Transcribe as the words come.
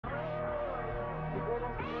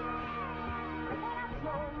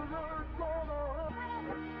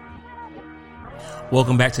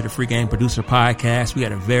Welcome back to the FreeGame Producer Podcast. We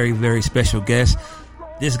got a very, very special guest.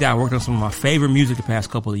 This guy worked on some of my favorite music the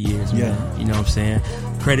past couple of years, man. You know what I'm saying?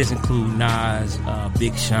 Credits include Nas,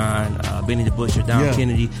 Big Sean, Benny the Butcher, Don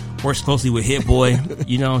Kennedy. Works closely with Hit Boy.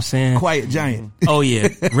 You know what I'm saying? Quiet Giant. Oh, yeah.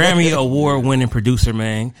 Grammy Award-winning producer,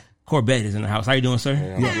 man. Corbett is in the house. How you doing, sir?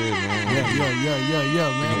 Hey, I'm good, man. Yeah,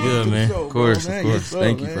 man. You good, man. Of course.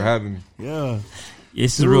 Thank you for having me. Yeah.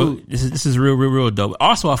 This is real dope.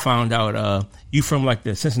 Also, I found out you from like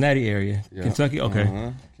the Cincinnati area, Kentucky.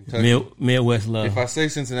 Okay, Kentucky. Midwest love. If I say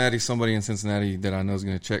Cincinnati, somebody in Cincinnati that I know is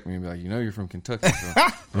going to check me and be like, you're from Kentucky. So.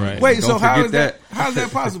 Right. Wait, so how is that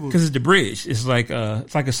possible? Because it's the bridge. It's like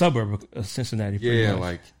a suburb of Cincinnati. Yeah,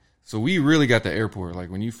 like so we really got the airport. Like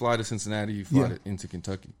when you fly to Cincinnati, you fly into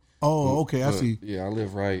Kentucky. Oh, okay, I see. Yeah, I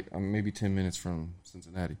live right. I'm maybe 10 minutes from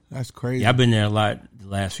Cincinnati. That's crazy. Yeah, I've been there a lot the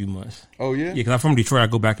last few months. Oh yeah, yeah. Because I'm from Detroit, I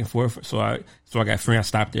go back and forth. So I got friends. I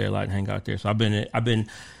stop there a lot and hang out there. So I've been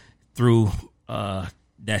through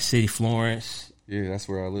that city, Florence. Yeah, that's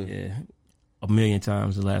where I live. Yeah, a million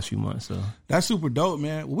times the last few months. So that's super dope,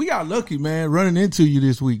 man. We got lucky, man, running into you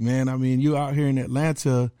this week, man. I mean, you out here in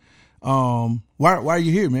Atlanta. Why are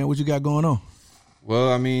you here, man? What you got going on?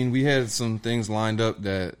 Well, I mean, we had some things lined up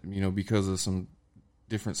that, because of some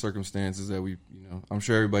different circumstances that we, I'm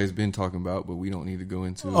sure everybody's been talking about, but we don't need to go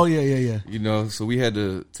into. Oh, yeah. So we had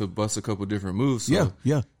to bust a couple different moves. So,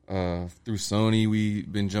 through Sony, we've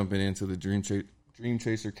been jumping into the Dream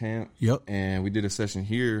Chaser camp. Yep. And we did a session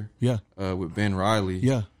here with Ben Riley.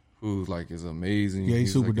 Yeah. Who, is amazing. Yeah,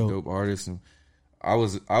 he's super a dope artist. And I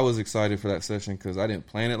was excited for that session because I didn't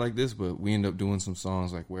plan it like this, but we ended up doing some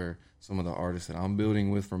songs where some of the artists that I'm building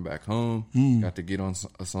with from back home got to get on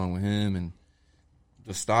a song with him, and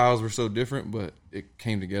the styles were so different, but it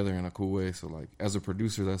came together in a cool way. So as a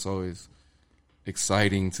producer, that's always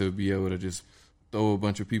exciting to be able to just throw a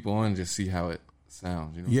bunch of people on and just see how it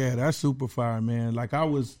sounds. Yeah, that's super fire, man. I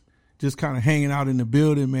was just kind of hanging out in the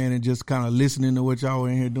building, man, and just kind of listening to what y'all were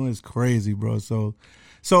in here doing. It's crazy, bro. So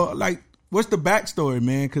what's the backstory,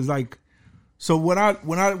 man? Because so when I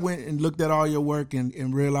went and looked at all your work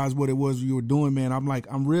and realized what it was you were doing, man,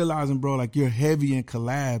 I'm realizing, bro, you're heavy in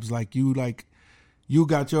collabs. You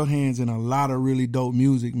got your hands in a lot of really dope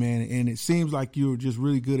music, man. And it seems like you're just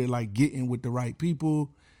really good at getting with the right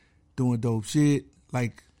people, doing dope shit.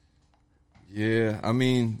 Yeah, I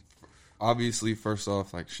mean, obviously, first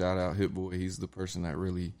off, shout out Hit Boy. He's the person that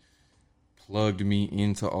really plugged me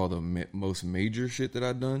into all the most major shit that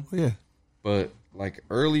I've done. Oh, yeah. But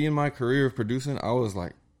early in my career of producing, I was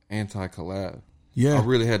anti-collab. Yeah. I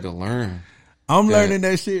really had to learn. I'm learning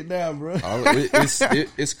that shit now, bro.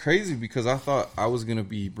 It's crazy because I thought I was going to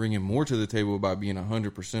be bringing more to the table by being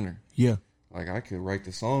 100%er. Yeah. I could write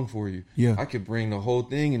the song for you. Yeah. I could bring the whole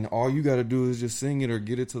thing and all you got to do is just sing it or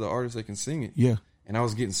get it to the artist that can sing it. Yeah. And I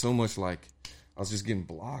was getting so much I was just getting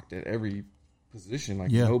blocked at every position.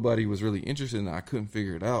 Nobody was really interested in it. I couldn't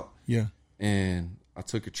figure it out. Yeah. And I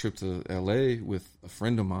took a trip to LA with a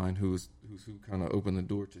friend of mine who kind of opened the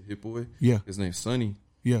door to Hit Boy. Yeah. His name's Sonny.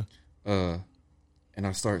 Yeah. And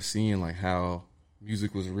I started seeing how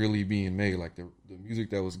music was really being made. The music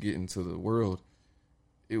that was getting to the world,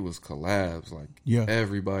 it was collabs.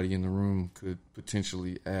 Everybody in the room could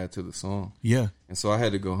potentially add to the song. Yeah. And so I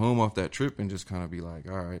had to go home off that trip and just kind of be all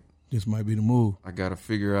right, this might be the move. I got to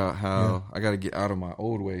figure out how I got to get out of my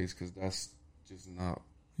old ways because that's just not.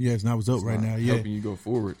 Yeah, it's not what's up right now. Yeah, helping you go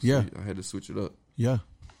forward. So yeah, I had to switch it up. Yeah.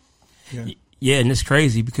 And it's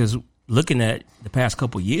crazy because looking at the past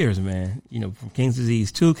couple of years, man, from King's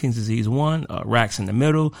Disease 2, King's Disease 1, Racks in the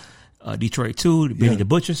Middle, Detroit 2, the Benny the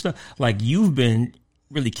Butcher stuff. You've been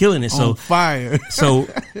really killing it. On fire. So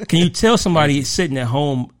can you tell somebody sitting at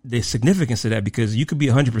home the significance of that? Because you could be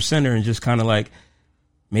 100%er and just kind of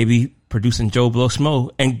maybe producing Joe Blow Smo.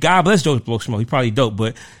 And God bless Joe Blow Smo. He's probably dope,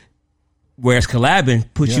 but whereas collabing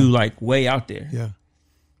puts you way out there. Yeah.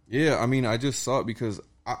 Yeah, I mean, I just saw it because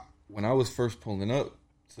when I was first pulling up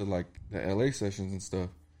to the LA sessions and stuff,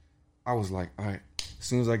 I was all right, as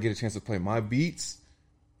soon as I get a chance to play my beats,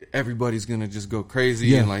 everybody's going to just go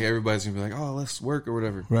crazy and everybody's going to be oh, let's work or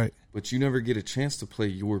whatever. Right. But you never get a chance to play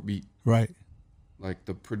your beat. Right.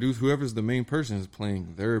 Whoever's the main person is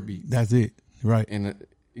playing their beat. That's it. Right. And,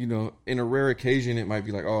 in a rare occasion, it might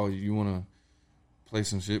be oh, you want to play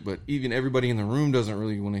some shit, but even everybody in the room doesn't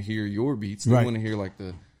really want to hear your beats. They want to hear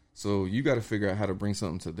so you got to figure out how to bring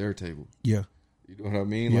something to their table. Yeah. You know what I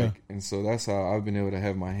mean? Yeah. And so that's how I've been able to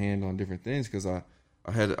have my hand on different things because I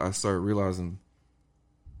started realizing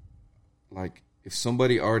if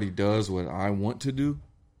somebody already does what I want to do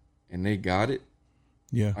and they got it,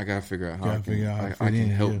 I got to figure out how I can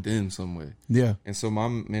help them some way. Yeah. And so my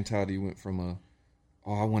mentality went from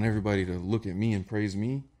I want everybody to look at me and praise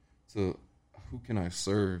me, to who can I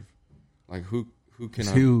serve? Like who can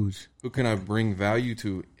I huge. Who can I bring value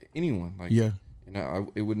to? Anyone. Like, yeah. And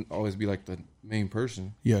it wouldn't always be like the main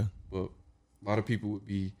person. Yeah. But a lot of people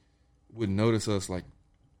would notice us, like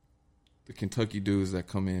the Kentucky dudes that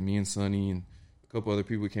come in, me and Sonny and a couple other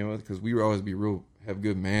people came up, because we would always have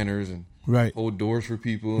good manners and hold doors for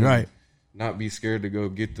people. And not be scared to go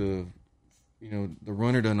get the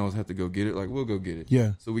runner doesn't always have to go get it. Like, we'll go get it.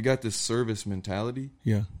 Yeah. So we got this service mentality.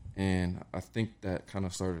 Yeah. And I think that kind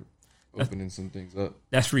of started opening some things up.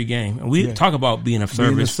 That's FreeGame. And we talk about being of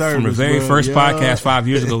service, from the very first podcast 5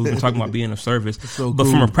 years ago. We've been talking about being of service. But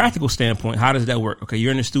from a practical standpoint, how does that work? Okay,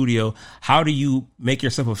 you're in the studio. How do you make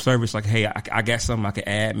yourself of service? Like, hey, I got something I could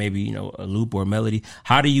add, maybe, a loop or a melody.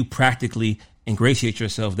 How do you practically ingratiate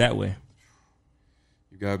yourself that way?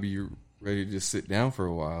 You got to be ready to just sit down for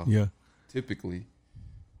a while. Yeah. Typically.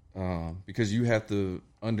 Because you have to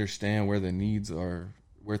understand where the needs are,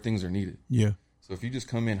 where things are needed. Yeah. So if you just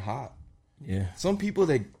come in hot, yeah. Some people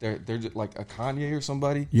they're just like a Kanye or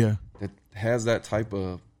somebody. Yeah. That has that type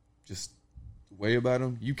of just way about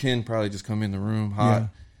them. You can probably just come in the room hot,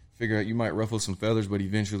 figure out, you might ruffle some feathers, but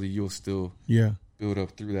eventually you'll still build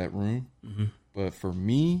up through that room. Mm-hmm. But for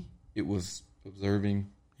me, it was observing.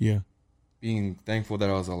 Yeah. Being thankful that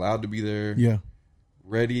I was allowed to be there. Yeah.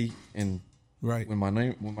 Ready, and when my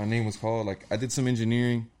name was called, like I did some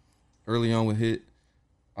engineering early on with Hit.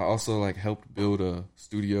 I also like helped build a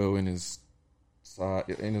studio in his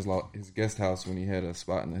guest house when he had a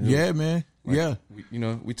spot in the hills. Yeah, man. Like,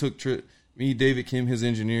 we took trip. Me, David Kim, his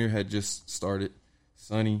engineer, had just started.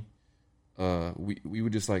 Sonny, we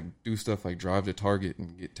would just like do stuff like drive to Target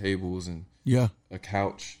and get tables and a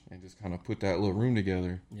couch and just kind of put that little room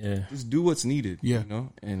together. Yeah, just do what's needed. Yeah,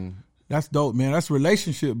 and that's dope, man. That's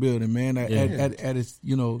relationship building, man. At its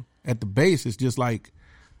at the base, it's just like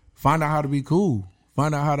find out how to be cool.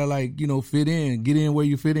 Find out how to fit in, get in where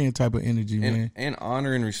you fit in type of energy, man. And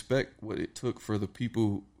honor and respect what it took for the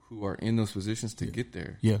people who are in those positions to get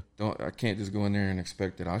there. Yeah. I can't just go in there and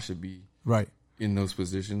expect that I should be in those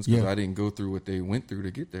positions because I didn't go through what they went through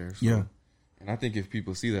to get there. So, and I think if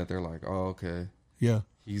people see that, they're like, oh, okay. Yeah.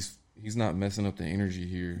 He's not messing up the energy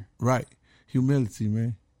here. Right. Humility,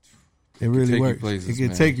 man. It really works. It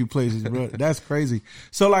can take you places, bro. That's crazy.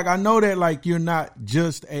 So I know that you're not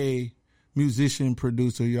just a musician,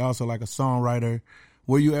 producer, you're also like a songwriter.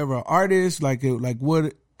 Were you ever an artist?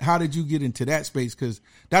 How did you get into that space? Because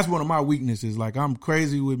that's one of my weaknesses. I'm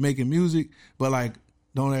crazy with making music, but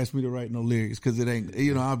don't ask me to write no lyrics because it ain't,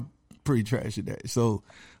 I'm pretty trash at that. So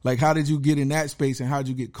how did you get in that space and how did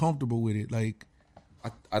you get comfortable with it?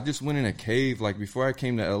 I just went in a cave. Before I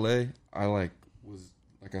came to LA, I was,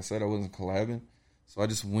 like I said, I wasn't collabing. So I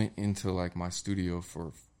just went into my studio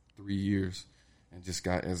for 3 years and just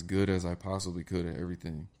got as good as I possibly could at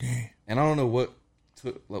everything. Damn. And I don't know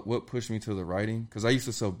what pushed me to the writing, because I used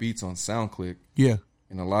to sell beats on SoundClick. Yeah.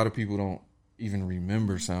 And a lot of people don't even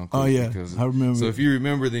remember SoundClick. Oh, yeah. I remember. So if you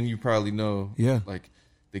remember, then you probably know. Yeah.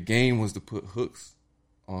 The game was to put hooks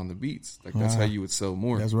on the beats. That's how you would sell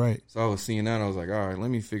more. That's right. So I was seeing that. I was like, all right, let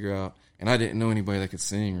me figure out. And I didn't know anybody that could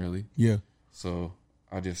sing, really. Yeah. So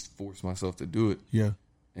I just forced myself to do it. Yeah.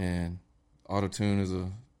 And auto-tune is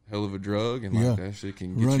a hell of a drug, and that shit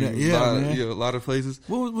can get a lot of places.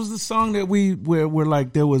 What was the song that where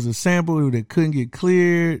there was a sample that couldn't get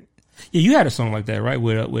cleared? Yeah, you had a song like that, right?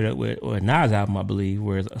 With a Nas album, I believe,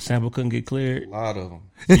 where a sample couldn't get cleared. A lot of them.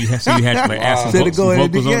 So you had to add some vocals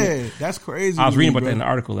on it. That's crazy. I was reading about that in the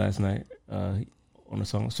article last night on the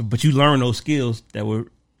song. So, but you learned those skills that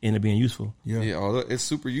were end up being useful. Yeah. Although it's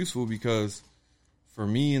super useful because for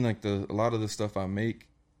me and a lot of the stuff I make,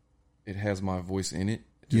 it has my voice in it.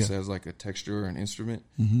 Just as a texture or an instrument.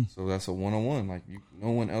 Mm-hmm. So that's a one-on-one.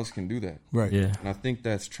 No one else can do that. Right. Yeah. And I think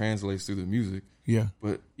that translates through the music. Yeah.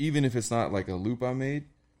 But even if it's not a loop I made,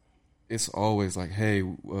 it's always hey,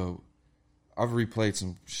 I've replayed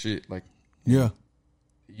some shit. You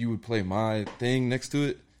would play my thing next to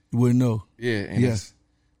it. You wouldn't know. Yeah. And it's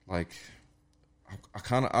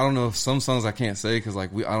I don't know if some songs I can't say because I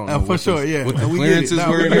don't know what the clearances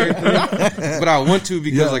were here. But I want to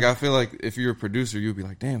because I feel like if you're a producer, you'd be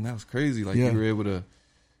like, damn, that was crazy. You were able to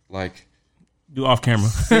do off camera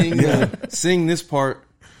sing this part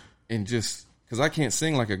and just because I can't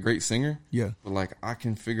sing like a great singer. Yeah. But I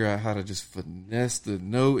can figure out how to just finesse the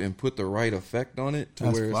note and put the right effect on it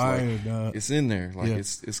to where it's it's in there.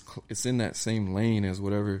 It's in that same lane as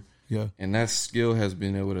whatever. Yeah. And that skill has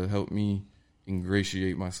been able to help me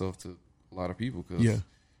ingratiate myself to a lot of people because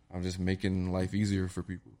I'm just making life easier for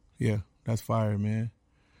people. Yeah, that's fire, man.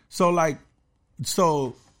 So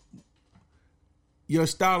your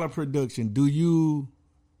style of production, do you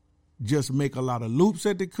just make a lot of loops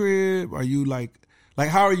at the crib? Are you like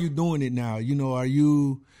how are you doing it now? You know, are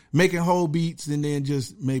you making whole beats and then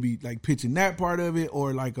just maybe like pitching that part of it?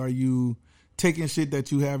 Or like, are you taking shit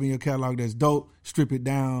that you have in your catalog that's dope, strip it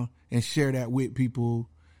down and share that with people?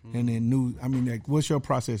 And then like, what's your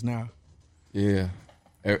process now? Yeah.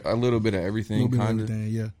 A little bit of everything, kind of.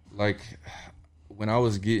 Yeah. Like, when I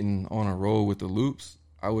was getting on a roll with the loops,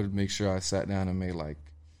 I would make sure I sat down and made like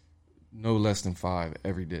no less than 5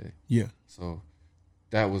 every day. Yeah. So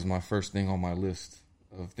that was my first thing on my list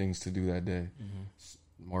of things to do that day.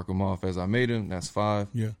 Mm-hmm. Mark them off as I made them. That's 5.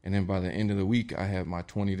 Yeah. And then by the end of the week, I had my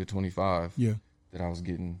 20 to 25 that I was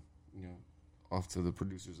getting, off to the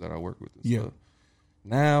producers that I work with and stuff.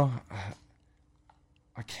 Now,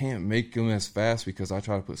 I can't make them as fast because I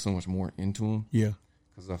try to put so much more into them. Yeah.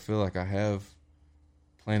 Because I feel like I have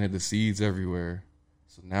planted the seeds everywhere.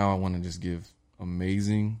 So now I want to just give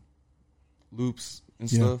amazing loops and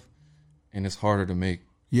stuff. And it's harder to make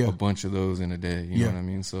a bunch of those in a day. You know what I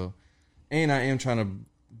mean? So, and I am trying to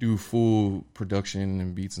do full production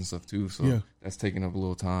and beats and stuff too. So that's taking up a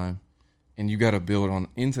little time. And you got to build on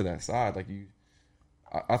into that side. Like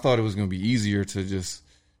I thought it was going to be easier to just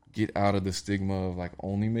get out of the stigma of like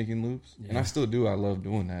only making loops. And I still do. I love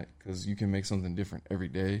doing that because you can make something different every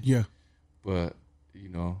day. Yeah. But,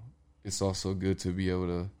 it's also good to be able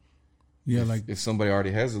to, if somebody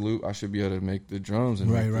already has a loop, I should be able to make the drums and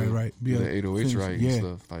right. the 808s right and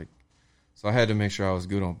stuff. Like, so I had to make sure I was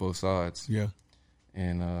good on both sides. Yeah.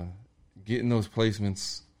 And getting those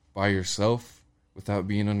placements by yourself without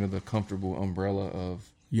being under the comfortable umbrella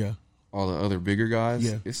of all the other bigger guys,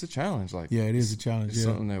 it's a challenge. Like, it is a challenge. It's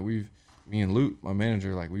something that me and Luke, my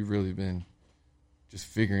manager, like we've really been just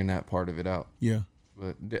figuring that part of it out. Yeah.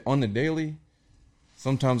 But on the daily,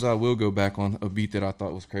 sometimes I will go back on a beat that I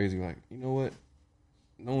thought was crazy. Like, you know what?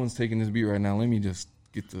 No one's taking this beat right now. Let me just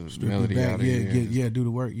get the melody out of here. Do the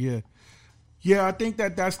work. Yeah. Yeah, I think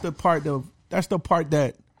that's the part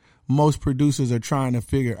that most producers are trying to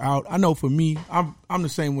figure out. I know for me, I'm the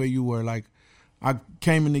same way you were. Like, I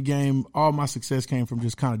came in the game, all my success came from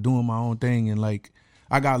just kind of doing my own thing. And like,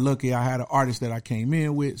 I got lucky. I had an artist that I came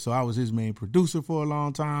in with, so I was his main producer for a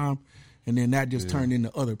long time. And then that just turned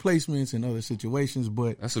into other placements and other situations.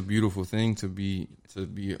 But that's a beautiful thing to be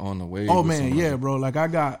on the wave. Oh man, yeah, bro. Like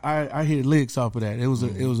I hit licks off of that. It was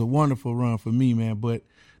a wonderful run for me, man. But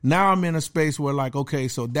now I'm in a space where like, okay,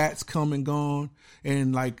 so that's come and gone,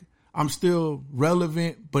 and like I'm still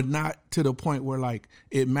relevant, but not to the point where like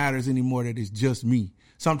it matters anymore that it's just me.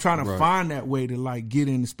 So I'm trying to find that way to like get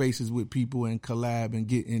into spaces with people and collab and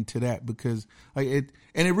get into that, because like it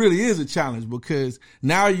really is a challenge, because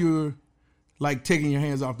now you're like taking your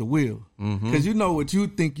hands off the wheel, because you know what you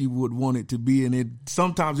think you would want it to be, and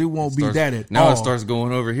sometimes it won't be that at all. Now it starts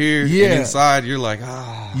going over here, and inside you're like,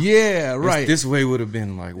 this way would have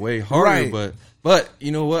been like way harder, but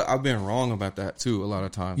you know what? I've been wrong about that too a lot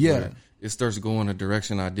of times. Yeah, it starts going a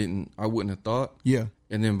direction I wouldn't have thought. Yeah,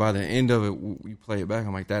 and then by the end of it, we play it back.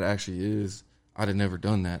 I'm like, that actually is. I'd have never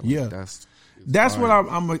done that. Like, that's what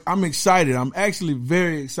I'm excited. I'm actually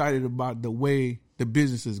very excited about the way the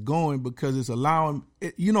business is going, because it's allowing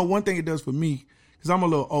it, one thing it does for me, because I'm a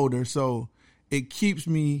little older, so it keeps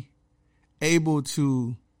me able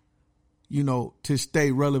to to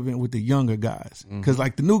stay relevant with the younger guys, because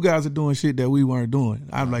like the new guys are doing shit that we weren't doing.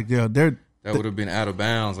 I'm like, they're that would have been out of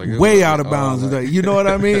bounds, like way out of bounds. Like, you know what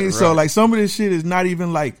I mean? Right. So like some of this shit is not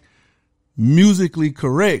even like musically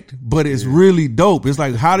correct, but it's really dope. It's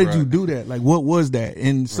like, how did you do that? Like, what was that?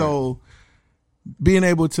 And so being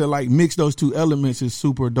able to like mix those two elements is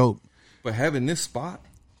super dope. But having this spot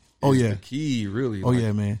is the key, really. Oh,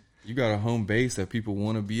 like, man. You got a home base that people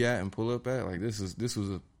want to be at and pull up at. Like, this was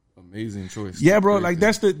an amazing choice. Yeah, bro. Like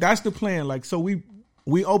that's the plan. Like, so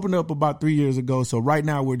we opened up about 3 years ago. So right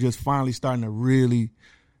now we're just finally starting to really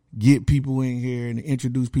get people in here and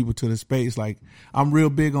introduce people to the space. Like, I'm real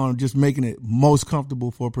big on just making it most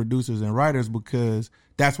comfortable for producers and writers, because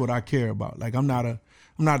that's what I care about. Like, I'm not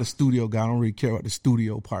a studio guy. I don't really care about the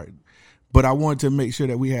studio part. But I wanted to make sure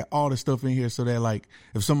that we had all the stuff in here so that, like,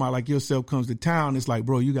 if somebody like yourself comes to town, it's like,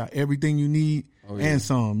 bro, you got everything you need and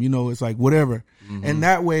some. It's like whatever. Mm-hmm. And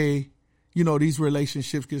that way, these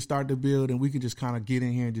relationships can start to build, and we can just kind of get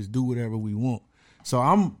in here and just do whatever we want. So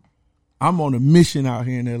I'm on a mission out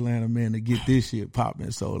here in Atlanta, man, to get this shit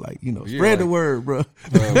popping. So, like, spread the word, bro.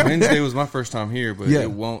 Wednesday was my first time here, but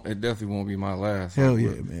it definitely won't be my last. Hell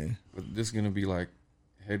yeah, man. But this is going to be like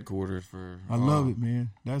headquarters for. I love it,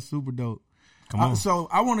 man. That's super dope. Come on. So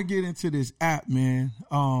I want to get into this app, man.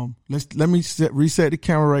 Let me reset the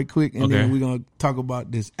camera right quick, and then we're gonna talk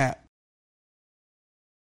about this app.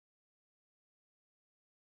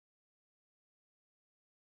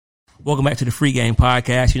 Welcome back to the FreeGame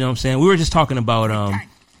podcast. You know what I'm saying? We were just talking about,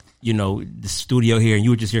 the studio here, and you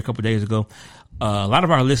were just here a couple of days ago. A lot of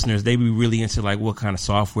our listeners, they be really into like what kind of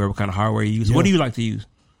software, what kind of hardware you use. Yeah. What do you like to use?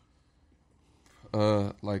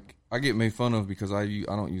 Like I get made fun of because I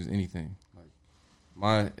don't use anything. Like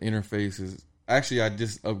my interface is actually I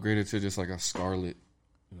just upgraded to just like a Scarlett.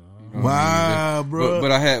 Wow, bro!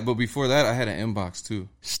 But before that, I had an inbox too.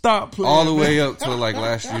 Stop playing all the way up to like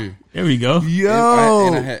last year. There we go. Yo,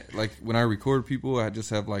 and I had like when I record people, I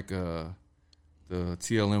just have like the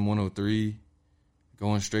TLM 103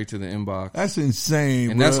 going straight to the inbox. That's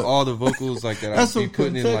insane, and bro. That's all the vocals like that. That's I be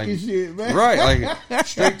putting in like shit, man. Right, like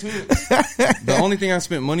straight to it. The only thing I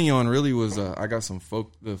spent money on really was I got some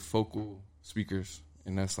focal speakers,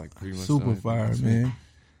 and that's like pretty much super fire, man.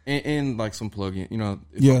 And like some plug-in,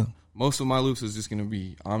 most of my loops is just going to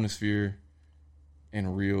be Omnisphere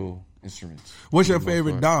and real instruments. What's your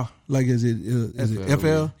favorite DAW? Like, is it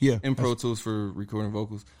FL? Yeah. And Pro Tools for recording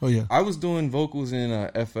vocals. Oh, yeah. I was doing vocals in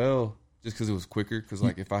FL just because it was quicker. Because,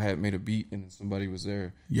 like, if I had made a beat and somebody was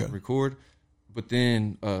there to record. But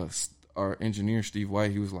then our engineer, Steve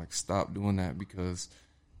White, he was like, stop doing that because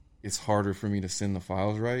it's harder for me to send the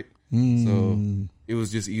files right. So it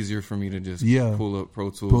was just easier for me to just pull up Pro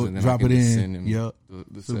Tools and then I can just send him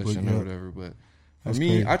the session or whatever. But for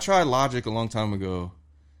me, crazy. I tried Logic a long time ago,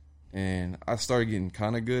 and I started getting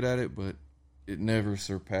kind of good at it, but it never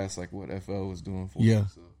surpassed like what FL was doing for me.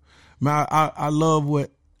 So. Man, I love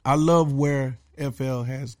where FL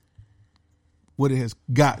has what it has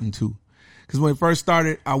gotten to. Because when it first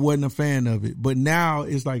started, I wasn't a fan of it, but now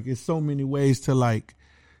it's like it's so many ways to like.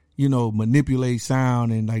 Manipulate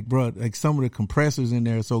sound and like, bro, like some of the compressors in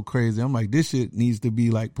there are so crazy. I'm like, this shit needs to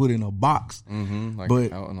be like put in a box. Like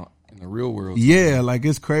but out in the real world. Yeah, like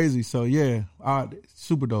it's crazy. So yeah,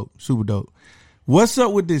 super dope. What's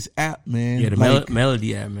up with this app, man? Yeah, the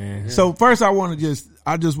Melody app, man. Yeah. So first, I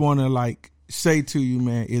just want to like say to you,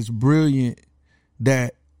 man, it's brilliant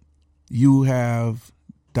that you have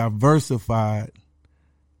diversified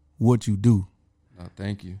what you do.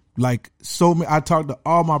 Thank you. Like I talked to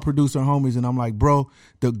all my producer homies and I'm like, bro,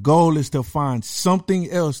 the goal is to find something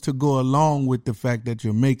else to go along with the fact that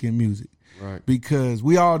you're making music. Right. Because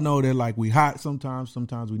we all know that like we hot sometimes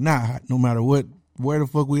we not hot, no matter where the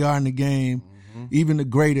fuck we are in the game. Mm-hmm. Even the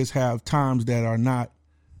greatest have times that are not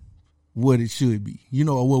what it should be,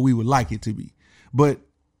 or what we would like it to be. But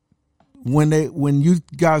when you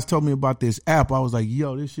guys told me about this app, I was like,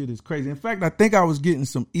 yo, this shit is crazy. In fact, I think I was getting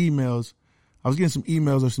some emails. or some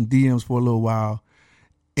DMs for a little while.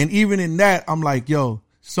 And even in that, I'm like, yo,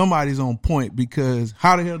 somebody's on point because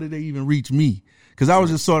how the hell did they even reach me? Because I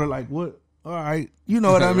was just sort of like, what? All right. You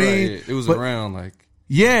know what I mean? Right. It was around like.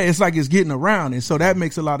 Yeah, it's like it's getting around. And so that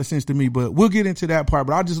makes a lot of sense to me. But we'll get into that part.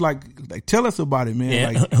 But I just like tell us about it,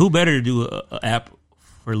 man. Yeah, like, who better to do an app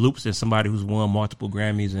for loops than somebody who's won multiple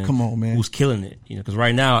Grammys and come on, man, who's killing it? Because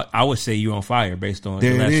right now I would say you're on fire based on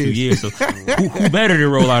the last few years. So who better to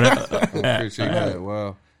roll out I appreciate that.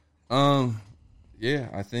 Wow. Yeah,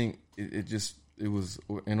 I think it was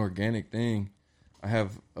an organic thing. I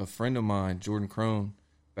have a friend of mine, Jordan Crone,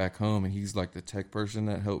 back home, and he's like the tech person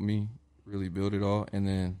that helped me really build it all. And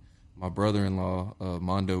then my brother-in-law,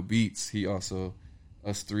 Mondo Beats, he also,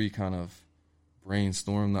 us three kind of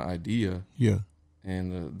brainstormed the idea. Yeah.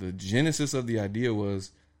 And the genesis of the idea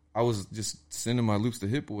was I was just sending my loops to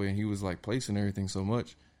Hit Boy, and he was like placing everything so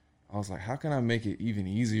much. I was like, how can I make it even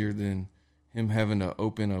easier than him having to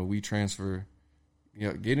open a WeTransfer?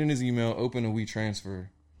 Get in his email, open a WeTransfer,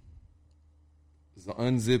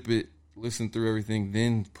 unzip it, listen through everything,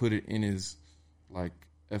 then put it in his like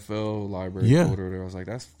FL library folder. I was like,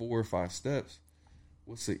 that's 4 or 5 steps.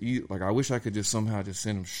 What's the like? I wish I could just somehow just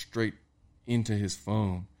send him straight into his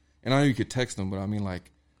phone. And I know you could text him, but I mean,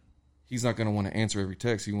 like, he's not gonna want to answer every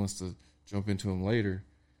text. He wants to jump into him later.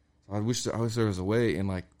 So I wish there was a way, and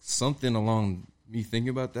like something along me thinking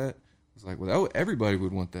about that was like, well, everybody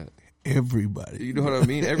would want that. Everybody, you know what I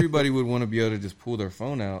mean? Everybody would want to be able to just pull their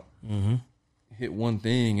phone out, hit one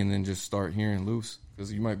thing, and then just start hearing loops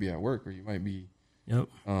because you might be at work or you might be. Yep.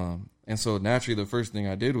 And so naturally, the first thing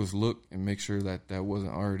I did was look and make sure that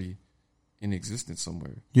wasn't already in existence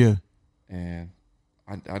somewhere. Yeah. And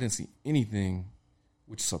I didn't see anything,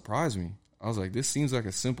 which surprised me. I was like, this seems like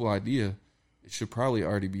a simple idea. It should probably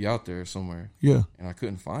already be out there somewhere. Yeah. And I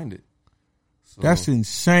couldn't find it. So, that's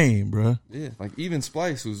insane, bro. Yeah. Like even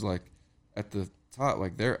Splice, who's like at the top,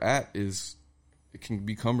 like their app it can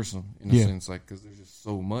be cumbersome in a sense, like because there's just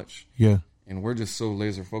so much. Yeah. And we're just so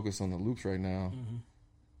laser focused on the loops right now. Mm-hmm.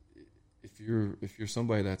 If you're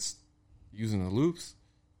somebody that's using the loops,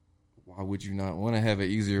 why would you not want to have an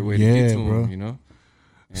easier way to get to them,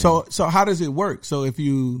 So how does it work? So if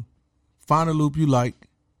you find a loop you like,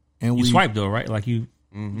 and you swipe though, right? Like you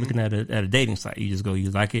looking at a dating site, you just go,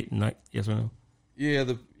 you like it, and like yes or no? Yeah,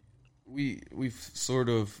 we've sort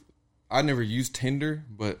of. I never used Tinder,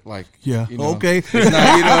 but like, yeah, you know, okay. It's not,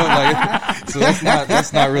 like, so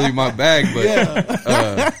that's not really my bag.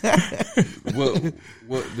 But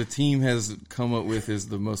what the team has come up with is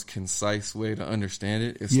the most concise way to understand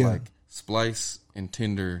it. It's like Splice and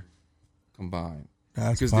Tinder combined.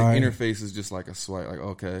 Because the interface is just like a swipe. Like,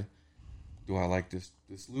 okay, do I like this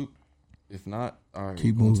loop? If not, all right,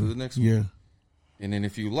 keep moving moving to the next one. Yeah, and then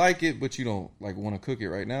if you like it, but you don't like want to cook it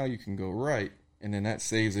right now, you can go right. And then that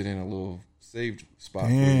saves it in a little saved spot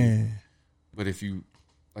for you. But if you,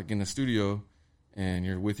 like in the studio, and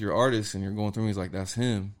you're with your artist and you're going through, he's like, that's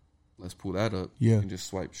him. Let's pull that up. Yeah. You can just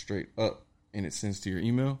swipe straight up, and it sends to your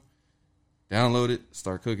email. Download it,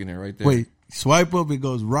 start cooking it right there. Wait, swipe up, it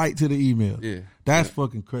goes right to the email. Yeah. That's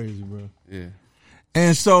fucking crazy, bro. Yeah.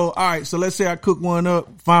 And so, all right, so let's say I cook one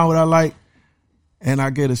up, find what I like, and I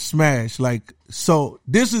get a smash. Like, so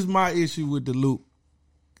this is my issue with the loop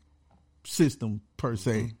system per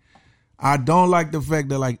se. I don't like the fact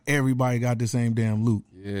that like everybody got the same damn loop.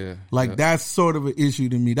 Yeah. Like that's sort of an issue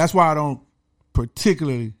to me. That's why I don't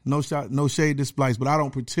particularly, no shade to Splice, but I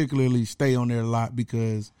don't particularly stay on there a lot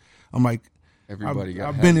because I'm like,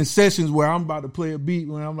 I've been in sessions where I'm about to play a beat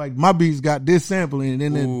when I'm like, my beat's got this sample in it,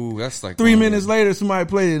 and then that's like 3 minutes later somebody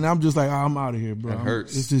played it and I'm just like, I'm out of here, bro. That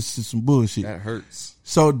hurts. It's just some bullshit. That hurts.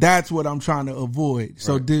 So that's what I'm trying to avoid.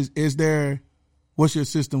 So what's your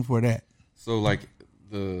system for that? So like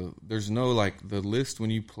there's no like the list when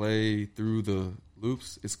you play through the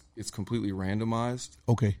loops, it's completely randomized.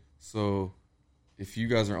 Okay. So if you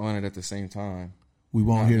guys are on it at the same time, we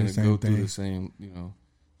won't hear the same go thing. Through the same, the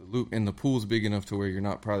loop, and the pool's big enough to where you're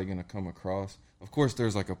not probably going to come across. Of course,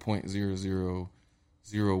 there's like a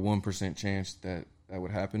 0.0001% chance that would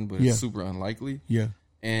happen, but it's super unlikely. Yeah.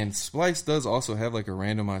 And Splice does also have like a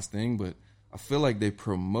randomized thing, but I feel like they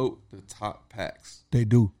promote the top packs. They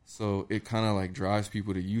do. So it kind of like drives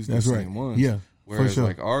people to use That's the right. same ones. Yeah. Whereas for sure.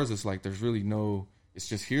 like ours, it's like there's really it's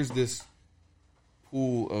just here's this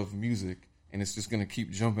pool of music and it's just going to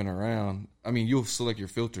keep jumping around. I mean, you'll select your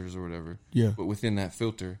filters or whatever. Yeah. But within that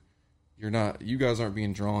filter, you guys aren't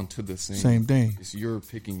being drawn to the same thing. It's you're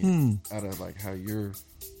picking it out of like how you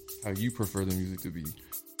prefer the music to be.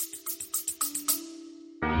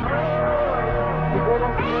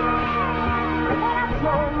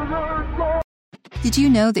 Did you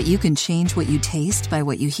know that you can change what you taste by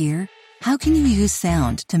what you hear? How can you use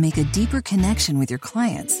sound to make a deeper connection with your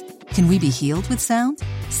clients? Can we be healed with sound?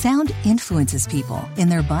 Sound influences people in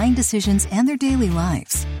their buying decisions and their daily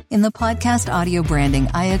lives. In the podcast Audio Branding,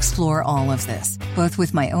 I explore all of this, both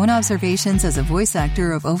with my own observations as a voice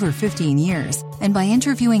actor of over 15 years and by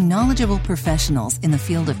interviewing knowledgeable professionals in the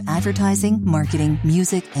field of advertising, marketing,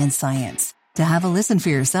 music, and science. To have a listen for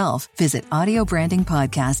yourself, visit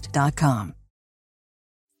audiobrandingpodcast.com.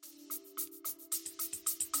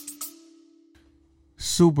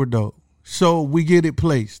 Super dope. So we get it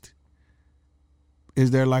placed.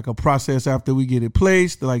 Is there like a process after we get it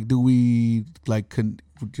placed? Like, do we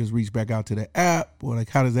just reach back out to the app, or like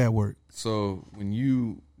how does that work? So when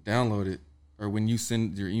you download it or when you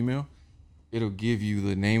send your email, it'll give you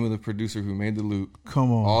the name of the producer who made the loop.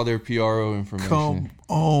 Come on. All their PRO information. Come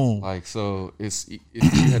on. Like, so if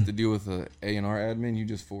you have to deal with a A&R admin, you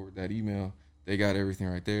just forward that email. They got everything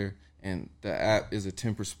right there. And the app is a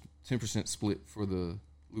 10% split for the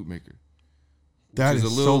loop maker. That is a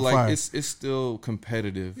little so like fire. It's still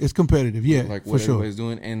competitive. It's competitive, yeah, like for what sure. everybody's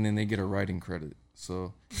doing, and then they get a writing credit.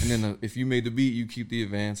 So, and then if you made the beat, you keep the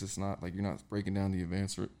advance. It's not like you're not breaking down the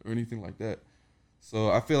advance or anything like that.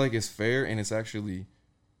 So I feel like it's fair, and it's actually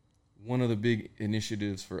one of the big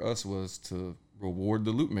initiatives for us was to reward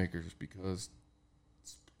the loop makers because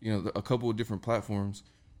a couple of different platforms,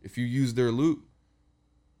 if you use their loop,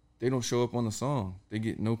 they don't show up on the song. They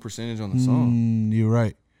get no percentage on the song. You're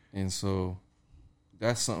right. And so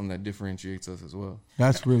that's something that differentiates us as well.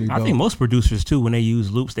 That's really dope. I think most producers, too, when they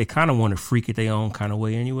use loops, they kind of want to freak it their own kind of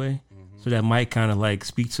way anyway. Mm-hmm. So that might kind of like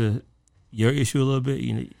speak to your issue a little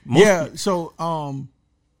bit. So,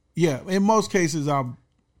 in most cases, I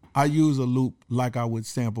use a loop like I would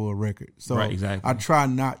sample a record. So right, exactly. I try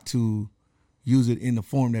not to use it in the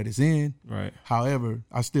form that it's in. Right. However,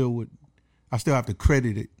 I still have to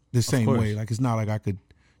credit it the same way. Like, it's not like I could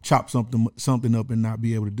chop something up and not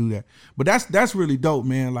be able to do that. But that's really dope,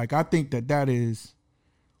 man. Like, I think that is,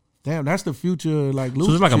 that's the future. Like,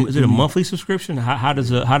 so it's like is it a monthly subscription? How does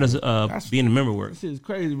being a member work? This is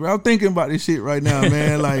crazy, bro. I'm thinking about this shit right now,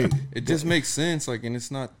 man. Like, it just makes sense. Like, and it's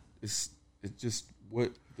just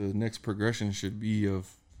what the next progression should be of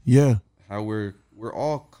how we're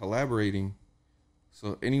all collaborating.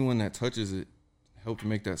 So anyone that touches it helped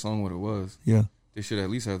make that song what it was. Yeah. They should at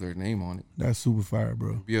least have their name on it. That's super fire,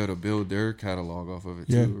 bro. Be able to build their catalog off of it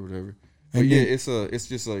too, or whatever. But and yeah, it's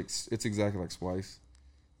just like it's exactly like Splice.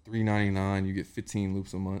 $3.99, you get 15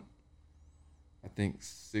 loops a month. I think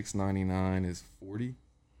 $6.99 is 40.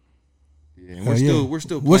 Yeah, and we're still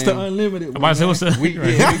playing. What's the unlimited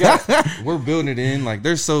one? We're building it in. Like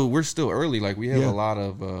we're still early. Like we have a lot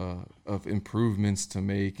of improvements to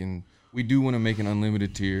make, and we do want to make an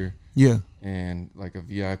unlimited tier. Yeah. And like a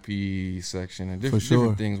VIP section and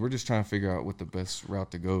different things. We're just trying to figure out what the best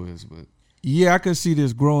route to go is. But yeah, I can see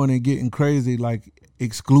this growing and getting crazy, like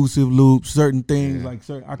exclusive loops, certain things.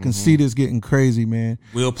 I can see this getting crazy, man.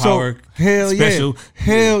 Willpower, hell special,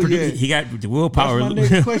 hell yeah. He got the willpower. That's my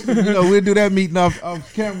next question. We'll do that meeting off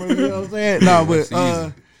camera. You know what I'm saying? No,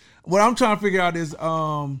 but what I'm trying to figure out is,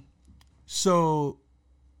 so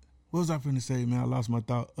what was I finna say, man? I lost my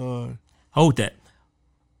thought. Hold that.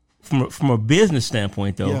 From a business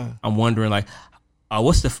standpoint, though, I'm wondering, like,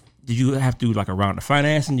 did you have to do like a round of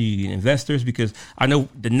financing? Do you get investors? Because I know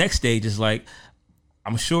the next stage is like,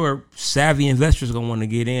 I'm sure savvy investors are gonna want to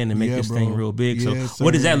get in and make this thing real big. So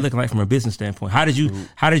what does that look like from a business standpoint? How did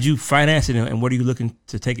you finance it, and what are you looking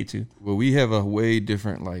to take it to? Well, we have a way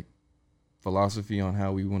different like philosophy on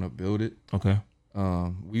how we want to build it. Okay.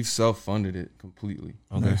 We've self-funded it completely.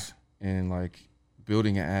 Okay. Nice. And like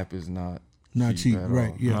building an app is not cheap,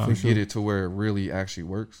 right? All. Yeah, to get it to where it really actually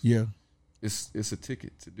works. Yeah. It's a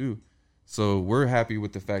ticket to do. So we're happy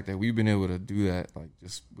with the fact that we've been able to do that, like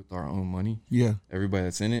just with our own money. Yeah. Everybody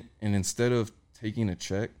that's in it. And instead of taking a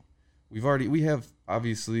check, we have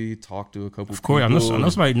obviously talked to a couple of course, people. I know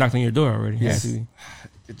somebody knocked on your door already. Yes.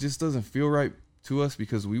 It just doesn't feel right to us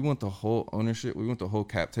because we want the whole ownership, we want the whole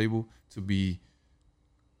cap table to be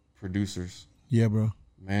producers. Yeah, bro.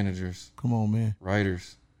 Managers. Come on, man.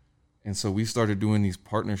 Writers. And so we started doing these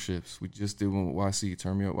partnerships. We just did one with YC,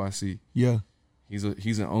 Turn Me Up YC. Yeah. He's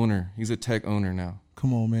an owner. He's a tech owner now.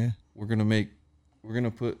 Come on, man. We're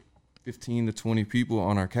gonna put 15 to 20 people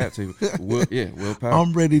on our cap table. Willpower.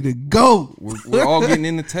 I'm ready to go. We're all getting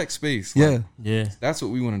in the tech space. Like, yeah. That's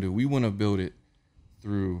what we want to do. We want to build it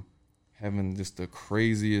through having just the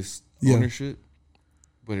craziest ownership,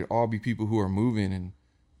 but it all be people who are moving and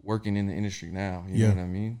working in the industry now. You know what I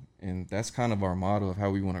mean? And that's kind of our model of how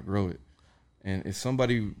we want to grow it. And if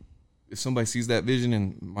somebody sees that vision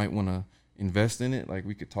and might want to invest in it, like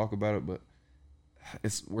we could talk about it, but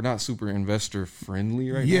we're not super investor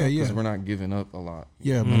friendly right now because we're not giving up a lot.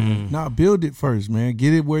 Yeah, man. Now build it first, man.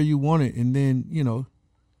 Get it where you want it, and then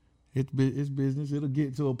it's business. It'll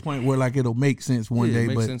get to a point where like it'll make sense one day. It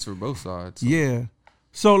makes sense for both sides. So. Yeah.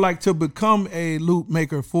 So like to become a loop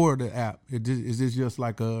maker for the app, is this just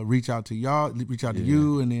like a reach out to y'all, reach out to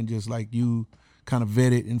you, and then just like you kind of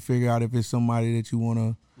vet it and figure out if it's somebody that you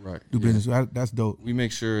want to do business with? That's dope. We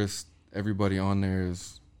make sure everybody on there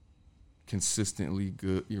is consistently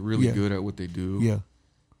good. You're really good at what they do. Yeah.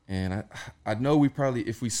 And I know we probably,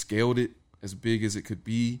 if we scaled it as big as it could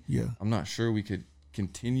be, I'm not sure we could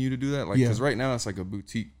continue to do that. Like, because right now it's like a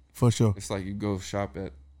boutique. For sure. It's like you go shop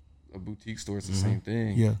at a boutique store, it's the same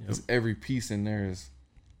thing. Yeah. Because every piece in there is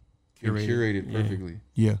curated perfectly.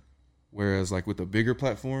 Yeah. Whereas like with a bigger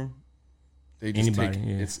platform, they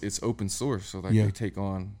just it's open source. So like they take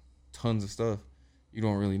on tons of stuff. You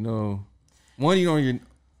don't really know. One, you don't even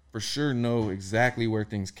for sure know exactly where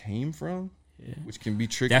things came from. Yeah. Which can be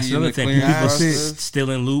tricky. That's another thing. People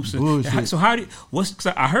still in loops. So cause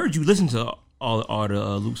I heard you listen to all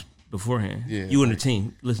the loops beforehand. Yeah, you and the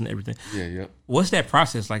team listen to everything. Yeah, yeah. What's that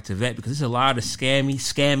process like to vet? Because there's a lot of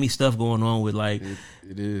scammy stuff going on with like.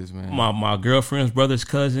 It is, man. My girlfriend's brother's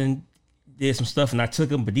cousin did some stuff, and I took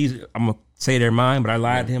them, but I'm gonna say they're mine, but I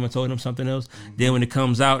lied to him and told him something else. Mm-hmm. Then when it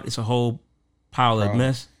comes out, it's a whole pile of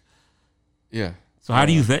mess. Yeah. So how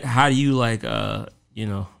do you vet? How do you like? The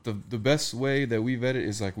best way that we vet it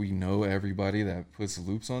is like we know everybody that puts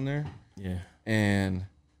loops on there. Yeah. And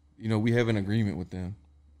we have an agreement with them.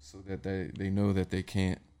 So that they know that they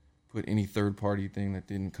can't put any third party thing that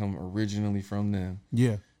didn't come originally from them.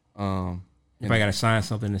 Yeah. If I got to sign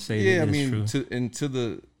something to say that it's true. To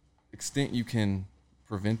the extent you can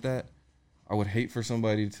prevent that, I would hate for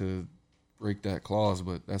somebody to break that clause,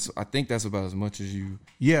 but I think that's about as much as you.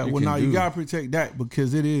 Yeah. You gotta protect that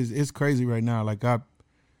because it's crazy right now. Like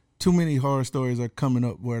too many horror stories are coming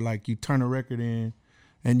up where like you turn a record in.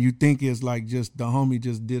 And you think it's like just the homie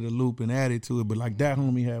just did a loop and added to it, but like that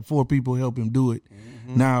homie had 4 people help him do it.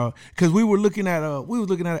 Mm-hmm. Now, because we were looking at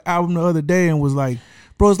an album the other day and was like,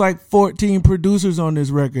 Bro, it's like 14 producers on this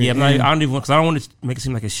record. Yeah, I don't even, because I don't want to make it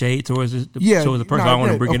seem like a shade towards the person. I don't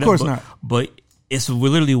want to bring it up. Of course not. But we're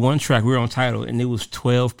literally one track. We're on Tidal, and it was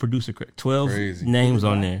 12 Crazy. names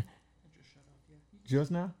on there.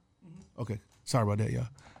 Just now? Okay. Sorry about that, y'all.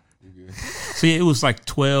 So yeah, it was like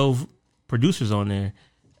 12 producers on there,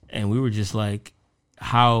 and we were just like,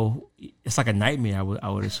 how it's like a nightmare. I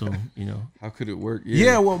would assume, you know. How could it work?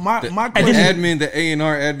 Yeah. Well, my question, the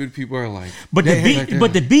A&R admin people are like, but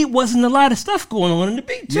the beat wasn't a lot of stuff going on in the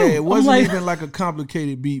beat too. Yeah, it wasn't even like a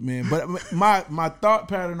complicated beat, man. But my thought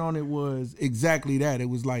pattern on it was exactly that. It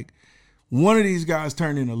was like one of these guys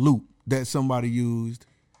turned in a loop that somebody used,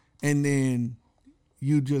 and then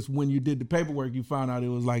when you did the paperwork, you found out it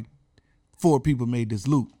was like 4 people made this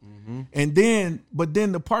loop. Mm-hmm. And then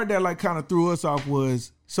the part that like kind of threw us off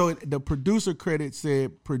was, so the producer credit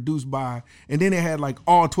said produced by, and then it had like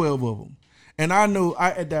all 12 of them. And I knew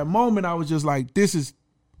at that moment, I was just like, this is,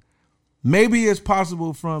 maybe it's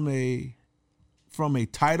possible from a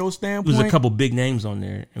title standpoint. There's a couple big names on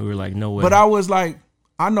there, and we were like, no way. But I was like,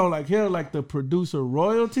 I know like hell, like the producer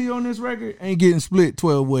royalty on this record ain't getting split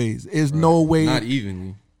 12 ways. There's no way. Not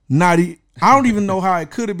evenly. I don't even know how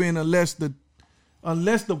it could have been unless the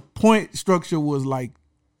point structure was like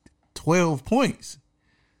 12 points.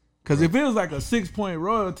 Because if it was like a 6-point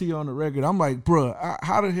royalty on the record, I'm like, bruh,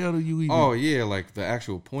 how the hell do you even? Oh yeah, like the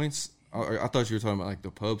actual points. I thought you were talking about like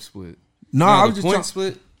the pub split. No, I was just point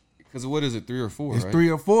split. Because what is it, 3 or 4? It's right?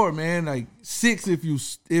 3 or 4, man. Like 6 if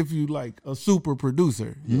you like a super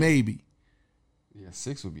producer, maybe. Yeah,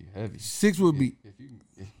 6 would be heavy. 6 would be.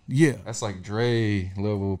 Yeah, that's like Dre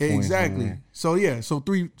level points. Exactly. So yeah, so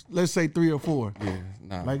 3. Let's say 3 or 4. Yeah,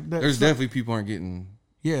 nah. Like that, there's definitely people aren't getting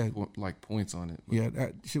like points on it. But. Yeah,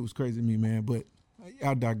 that shit was crazy to me, man. But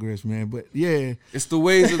I digress, man. But yeah, it's the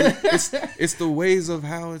ways of it's the ways of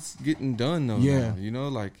how it's getting done, though. Yeah, now, you know,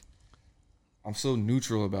 like I'm so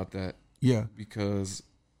neutral about that. Yeah, because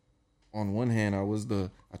on one hand,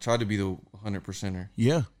 I tried to be the 100%er.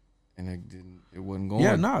 Yeah. And it wasn't going.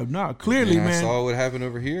 Yeah, no, clearly, man. I saw what happened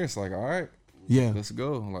over here. It's like, all right, let's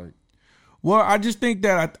go. Like, well, I just think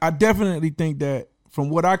that I definitely think that from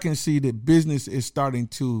what I can see, that business is starting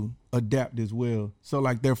to adapt as well. So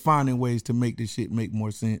like they're finding ways to make this shit make more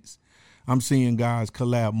sense. I'm seeing guys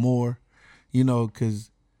collab more, you know, because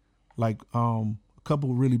like a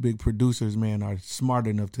couple really big producers, man, are smart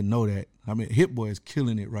enough to know that. I mean, Hit Boy is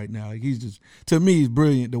killing it right now. Like he's just, to me, he's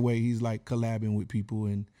brilliant the way he's like collabing with people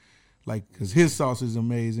and. Like, because his sauce is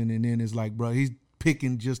amazing, and then it's like, bro, he's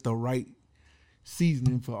picking just the right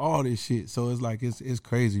seasoning for all this shit. So it's like, it's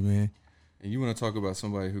crazy, man. And you want to talk about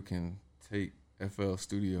somebody who can take FL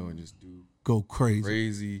Studio and just go crazy.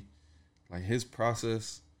 Crazy. Like, his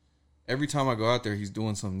process, every time I go out there, he's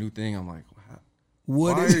doing some new thing. I'm like,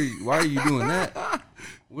 why are you doing that?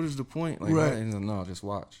 What is the point? Like, right. And no, just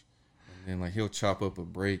watch. And then, like, he'll chop up a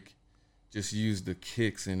break, just use the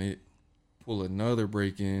kicks in it, pull another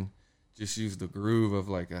break in, just use the groove of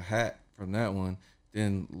like a hat from that one,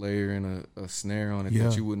 then layer in a snare on it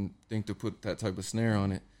that you wouldn't think to put that type of snare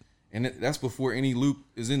on it. And that's before any loop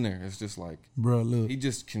is in there. It's just like, bro, look. He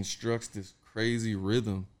just constructs this crazy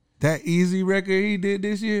rhythm. That Easy record he did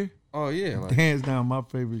this year? Oh, yeah. Like, hands down my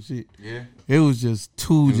favorite shit. Yeah. It was just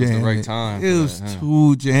too jamming. It was the right time. It was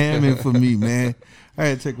too jamming for me, man. I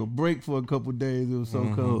had to take a break for a couple days. It was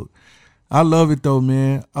so cold. I love it though,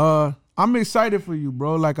 man. I'm excited for you,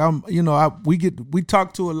 bro. Like we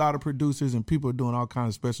talk to a lot of producers and people are doing all kinds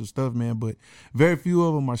of special stuff, man. But very few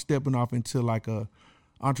of them are stepping off into like a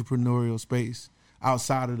entrepreneurial space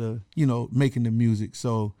outside of the, making the music.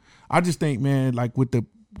 So I just think, man, like with the,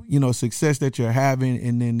 success that you're having,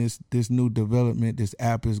 and then this new development, this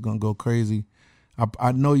app is gonna go crazy.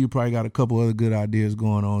 I know you probably got a couple other good ideas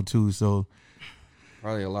going on too. So.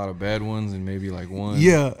 Probably a lot of bad ones and maybe like one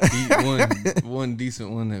decent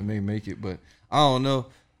one that may make it. But I don't know.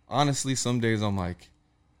 Honestly, some days I'm like,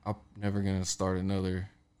 I'm never going to start another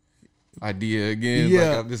idea again. Yeah.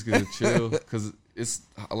 Like, I'm just going to chill because it's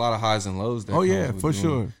a lot of highs and lows. That for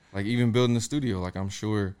sure. Like even building the studio, like I'm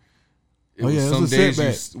sure it was some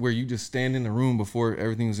days where you just stand in the room before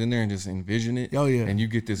everything was in there and just envision it. Oh, yeah. And you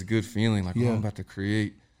get this good feeling like, I'm about to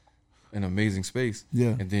create an amazing space.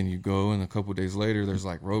 Yeah. And then you go and a couple days later there's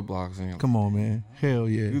like roadblocks and you're like, come on, man. Hell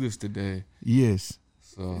yeah. Do this today. Yes.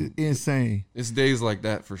 So insane. It's days like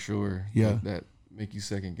that for sure. Yeah. That make you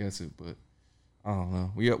second guess it, but I don't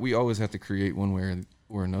know. We always have to create one way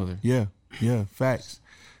or another. Yeah. Yeah. Facts.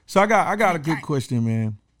 So I got a good question,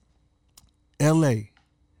 man. LA.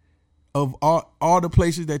 Of all the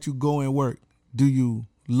places that you go and work, do you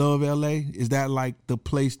love LA? Is that like the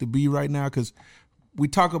place to be right now? Because we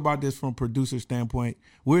talk about this from producer standpoint.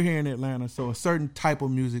 We're here in Atlanta, so a certain type of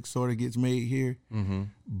music sort of gets made here,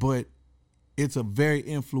 but it's a very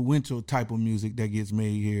influential type of music that gets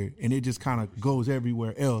made here, and it just kind of goes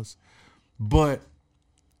everywhere else. But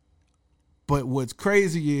what's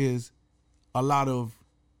crazy is a lot of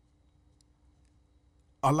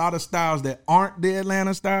styles that aren't the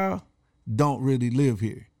Atlanta style don't really live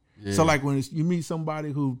here. Yeah. So like when you meet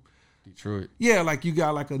somebody who Detroit. Yeah, like you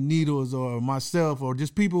got like a Needles or myself or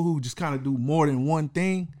just people who just kind of do more than one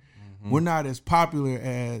thing. We're not as popular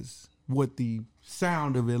as what the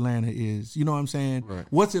sound of Atlanta is. You know what I'm saying? Right.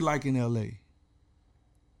 What's it like in LA?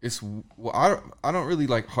 I don't really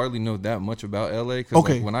like hardly know that much about LA because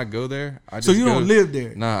like, when I go there, I just so you don't live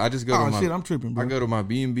there. Nah, I just go to my. Shit, I'm tripping, bro. I go to my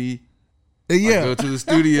B&B. Yeah, I go to the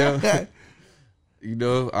studio. You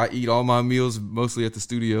know, I eat all my meals mostly at the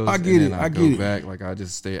studios. I get it. I go back. Like I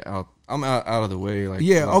just stay out. I'm out of the way. Like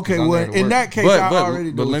okay. Well, in that case, I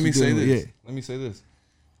already. But let me say this. Yeah. Let me say this.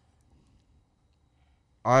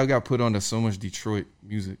 I got put onto so much Detroit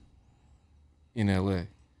music in LA.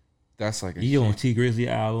 That's like you on T Grizzly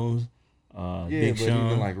albums. Big but Sean.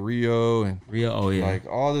 even like Rio. Oh yeah. Like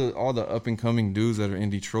all the up and coming dudes that are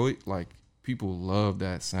in Detroit. Like people love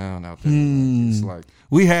that sound out there. Like, it's like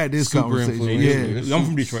we had this super conversation. Yeah, I'm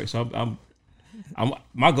from Detroit, so I'm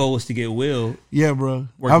my goal is to get Will. Yeah, bro.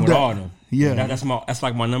 Working with all of them. Yeah, that's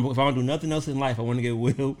like my number. If I don't do nothing else in life, I want to get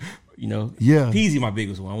Will. You know, yeah. Peasy my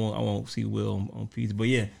biggest one. I won't see Will on Peasy, but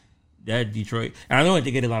yeah, that Detroit, and I know they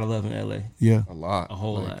get a lot of love in LA. Yeah, a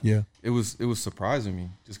whole lot. Yeah, it was surprising me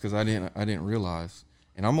just because I didn't realize.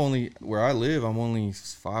 And I'm only where I live. I'm only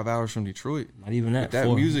 5 hours from Detroit. Not even that. But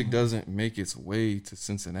that music doesn't make its way to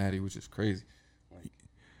Cincinnati, which is crazy. Like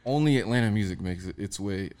only Atlanta music makes its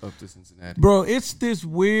way up to Cincinnati. Bro, it's this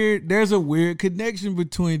weird. There's a weird connection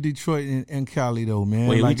between Detroit and Cali, though, man.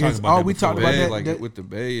 Wait, like we talked about that. Like with the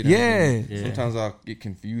Bay. And sometimes I'll get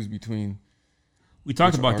confused between. We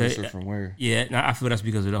talked about that. From where? Yeah, now I feel that's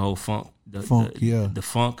because of the whole funk. The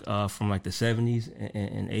funk from like the 70s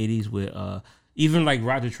and 80s with. Even like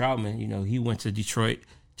Roger Troutman, you know, he went to Detroit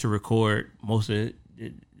to record most of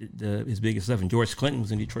his biggest stuff. And George Clinton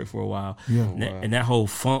was in Detroit for a while. Yeah. And that whole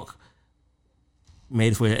funk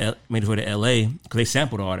made its way to L.A. because they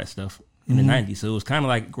sampled all that stuff in the 90s. So it was kind of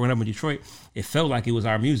like growing up in Detroit. It felt like it was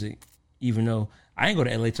our music, even though I didn't go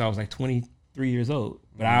to L.A. till I was like 23 years old.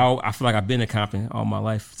 But I feel like I've been to Compton all my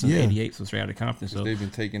life since 88, so straight out of Compton. So they've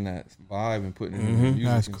been taking that vibe and putting it in the music.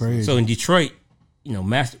 That's crazy. So in Detroit, you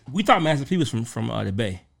know, we thought Master P was from the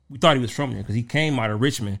Bay. We thought he was from there because he came out of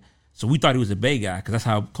Richmond. So we thought he was a Bay guy because that's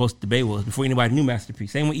how close the Bay was before anybody knew Master P.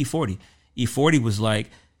 Same with E40. E40 was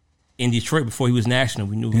like in Detroit before he was national.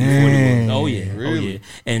 We knew who E40 was. Oh yeah, really? Oh yeah.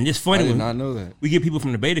 And it's funny. I did not know that. We get people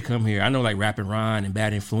from the Bay to come here. I know like Rappin' Ron and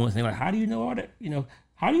Bad Influence. And they're like, how do you know all that? You know,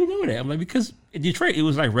 how do you know that? I'm like, because in Detroit it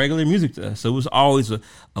was like regular music to us. So it was always a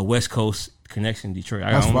West Coast connection in Detroit.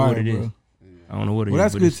 I don't know what it is. I don't know what it is. Well,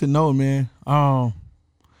 that's good to know, man.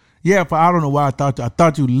 Yeah, but I don't know why I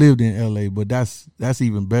thought you lived in LA, but that's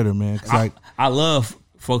even better, man. I love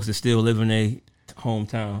folks that still live in their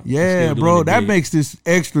hometown. Yeah, bro, that makes this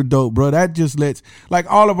extra dope, bro. That just lets like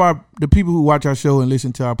all of the people who watch our show and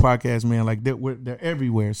listen to our podcast, man, like they're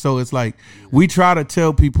everywhere. So it's like we try to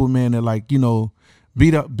tell people, man, that like, you know,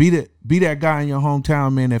 be that guy in your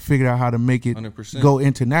hometown, man, that figured out how to make it 100%. Go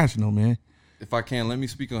international, man. If I can, let me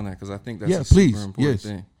speak on that because I think that's a super important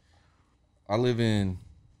thing. I live in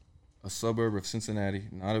a suburb of Cincinnati,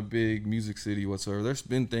 not a big music city whatsoever. There's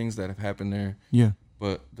been things that have happened there. Yeah.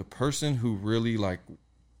 But the person who really like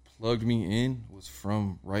plugged me in was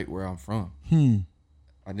from right where I'm from.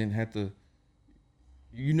 I didn't have to.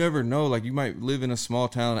 You never know. Like you might live in a small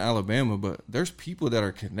town in Alabama, but there's people that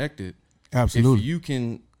are connected. Absolutely.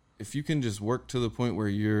 If you can just work to the point where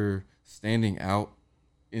you're standing out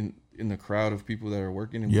in the crowd of people that are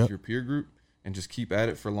working and with your peer group, and just keep at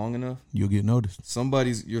it for long enough, you'll get noticed.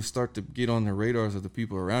 You'll start to get on the radars of the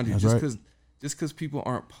people around you. That's Just because people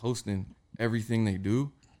aren't posting everything they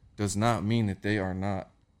do does not mean that they are not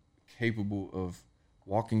capable of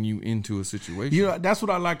walking you into a situation. You know, that's what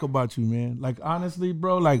I like about you, man. Like honestly,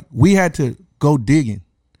 bro, like we had to go digging.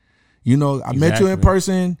 You know, I met you in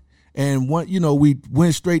person. And we hit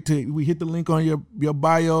the link on your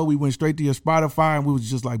bio. We went straight to your Spotify and we was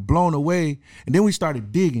just like blown away. And then we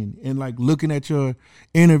started digging and like looking at your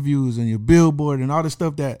interviews and your Billboard and all the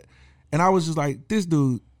stuff and I was just like, this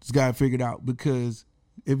dude's got it figured out because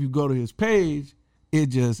if you go to his page, it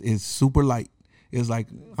just is super light. It's like,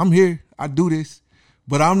 I'm here, I do this,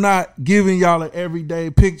 but I'm not giving y'all an everyday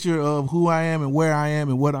picture of who I am and where I am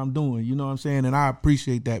and what I'm doing. You know what I'm saying? And I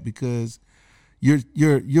appreciate that because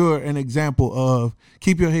you're an example of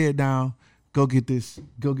keep your head down, go get this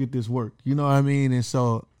work. You know what I mean? And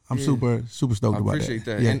so I'm super stoked about that. I appreciate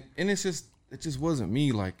that. Yeah. And it just wasn't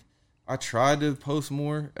me. Like I tried to post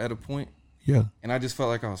more at a point. Yeah. And I just felt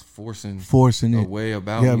like I was forcing it a way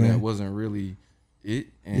about me man. that wasn't really it.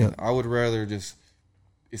 And I would rather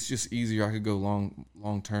it's just easier. I could go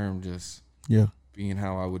long term just being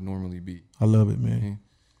how I would normally be. I love it, man. Mm-hmm.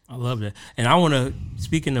 I love that. And I want to,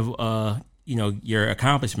 speaking of, your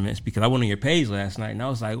accomplishments, because I went on your page last night and I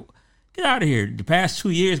was like, get out of here. The past 2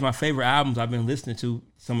 years, my favorite albums, I've been listening to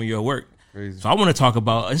some of your work. Crazy. So I want to talk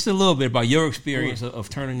about just a little bit about your experience of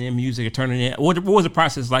turning in music or turning in. What was the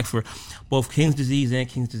process like for both King's Disease and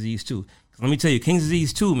King's Disease 2? Let me tell you, King's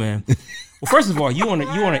Disease 2, man. Well, first of all, you on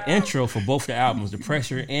an intro for both the albums, The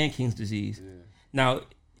Pressure and King's Disease. Yeah. Now,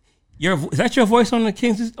 is that your voice on the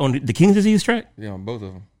King's Disease track? Yeah, on both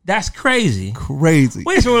of them. That's crazy. Crazy.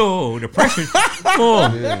 Wait, so The Pressure.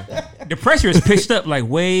 The Pressure is pitched up like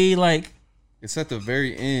way like. It's at the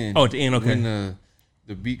very end. Oh, at the end. Okay. When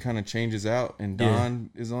the beat kind of changes out and Don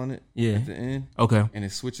is on it. Yeah. At the end. Okay. And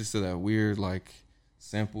it switches to that weird like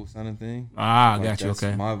sample sounding thing. Ah, like, got you.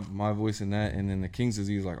 Okay. My voice in that, and then the King's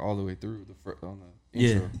Disease like all the way through on the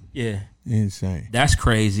intro. Yeah. Insane. That's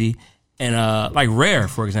crazy. And like Rare,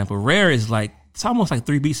 for example, Rare is like it's almost like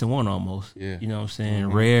 3 beats in one almost. Yeah. You know what I'm saying?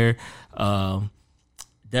 Mm-hmm. Rare,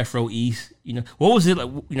 Death Row East. What was it like?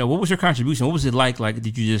 What was your contribution? What was it like? Like,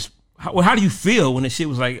 did you just how do you feel when the shit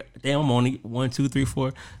was like, damn, I'm only 1, 2, 3,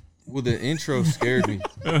 4? Well, the intro scared me.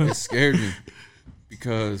 It scared me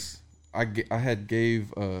because I had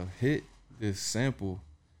gave Hit this sample.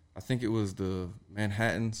 I think it was the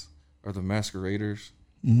Manhattans or the Masqueraders.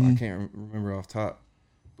 I can't remember off top,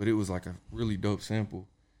 but it was like a really dope sample.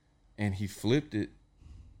 And he flipped it,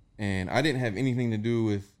 and I didn't have anything to do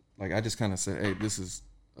with, like, I just kind of said, hey, this is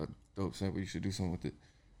a dope sample. You should do something with it.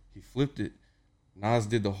 He flipped it. Nas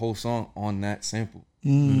did the whole song on that sample,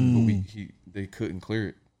 but they couldn't clear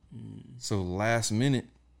it. So last minute,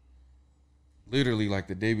 literally like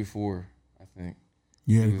the day before, I think,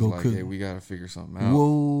 he was like, hey, we got to figure something out.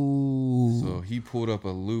 Whoa. So he pulled up a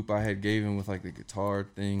loop I had gave him with like the guitar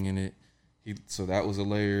thing in it. So that was a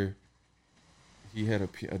layer. He had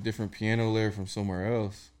a different piano layer from somewhere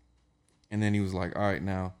else. And then he was like, all right,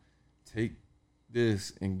 now take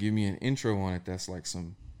this and give me an intro on it that's like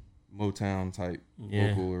some Motown type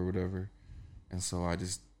vocal or whatever. And so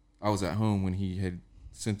I was at home when he had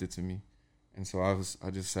sent it to me. And so I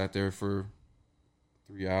just sat there for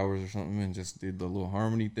 3 hours or something and just did the little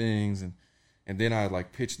harmony things. And then I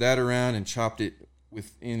like pitched that around and chopped it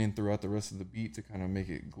within and throughout the rest of the beat to kind of make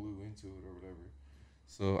it glue into it or whatever.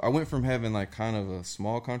 So I went from having like kind of a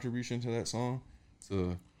small contribution to that song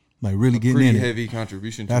to like really getting pretty in heavy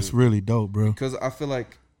contribution to it. That's really dope, bro. Because I feel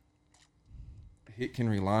like Hit can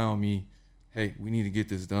rely on me. Hey, we need to get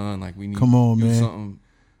this done. Like we need to do something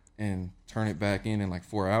and turn it back in like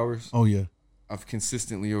 4 hours. Oh yeah. I've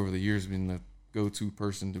consistently over the years been the go-to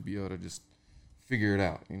person to be able to just figure it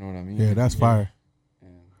out. You know what I mean? Yeah, that's fire.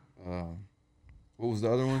 And what was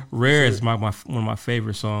the other one? Rare is one of my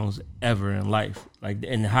favorite songs ever in life. Like,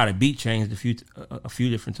 and how the beat changed a few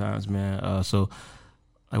different times, man. So,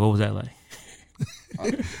 like, what was that like?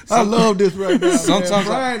 I love this right now. Sometimes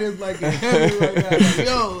Brian is like heavy right now. Like,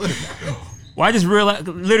 yo. Well, I just realized,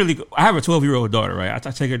 literally, I have a 12-year-old daughter, right?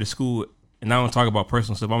 I take her to school, and I don't talk about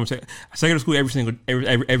personal stuff. I take her to school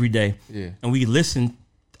every day. Yeah. And we listen.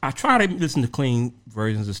 I try to listen to clean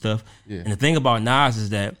versions of stuff. Yeah. And the thing about Nas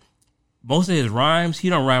is that most of his rhymes, he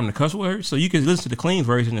don't rhyme the cuss words, so you can listen to the clean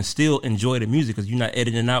version and still enjoy the music because you're not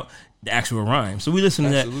editing out the actual rhyme. So we listen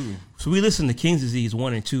to that. So we listen to King's Disease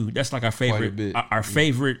 1 and 2. That's like our favorite, our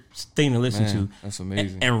favorite thing to listen to. That's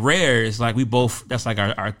amazing. And Rare is like we both. That's like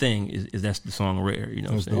our thing. Is that's the song Rare? You know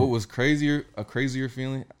what I'm saying? What was a crazier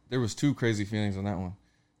feeling? There was 2 crazy feelings on that one.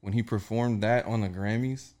 When he performed that on the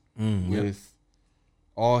Grammys with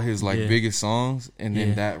all his like biggest songs, and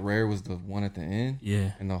then that Rare was the one at the end.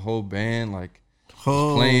 Yeah. And the whole band like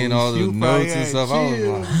playing all the notes and stuff. I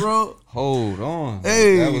was like, bro, hold on.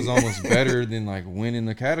 Hey. Like, that was almost better than like winning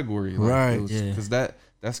the category. Like, right. Because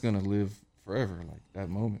that's going to live forever, like that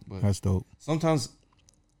moment. But that's dope. Sometimes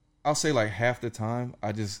I'll say like half the time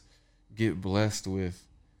I just get blessed with,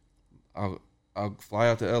 I'll fly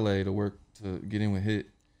out to LA to work to get in with Hit.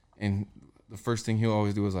 And the first thing he'll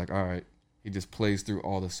always do is like, all right, he just plays through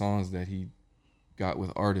all the songs that he got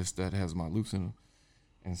with artists that has my loops in them.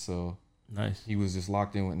 And so nice. He was just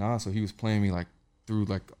locked in with Nas, so he was playing me like through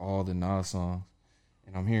like all the Nas songs.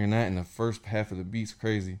 And I'm hearing that, and the first half of the beat's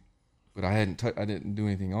crazy. But I didn't do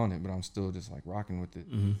anything on it, but I'm still just like rocking with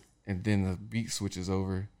it. Mm-hmm. And then the beat switches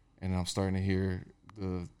over, and I'm starting to hear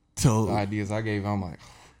the So ideas I gave. I'm like,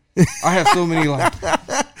 I have so many like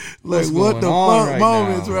what the fuck right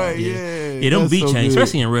moments, now? right? Like, Yeah, them that's beat so changes, good.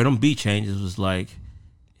 especially in real, them beat changes was like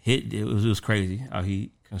it was crazy how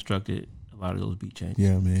he constructed a lot of those beat changes.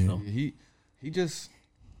 Yeah, man. So, he just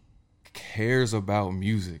cares about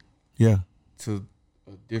music Yeah, to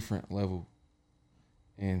a different level,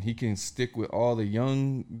 and he can stick with all the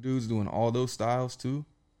young dudes doing all those styles too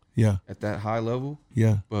yeah, at that high level.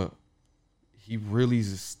 yeah, But he really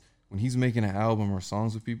just, when he's making an album or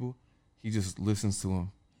songs with people, he just listens to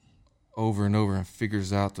them over and over and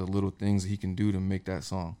figures out the little things that he can do to make that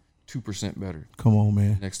song 2% better come on,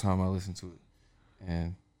 man. next time I listen to it.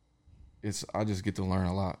 And I just get to learn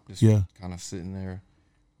a lot. Just Yeah. kind of sitting there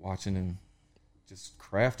watching him just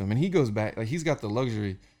craft them. And he goes back, like he's got the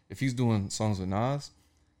luxury, if he's doing songs with Nas,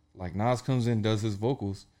 like Nas comes in, does his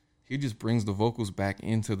vocals, he just brings the vocals back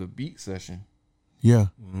into the beat session Yeah,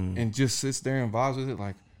 and just sits there and vibes with it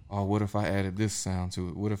like, oh, what if I added this sound to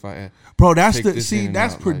it? What if I add, bro. That's take the this in and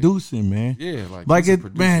that's out, producing, man. yeah, Like he's a it,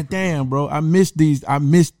 producer, man. Damn, bro. I missed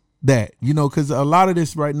that. You know, because a lot of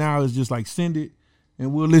this right now is just like send it,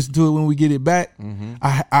 and we'll listen to it when we get it back. Mm-hmm.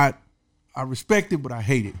 I respect it, but I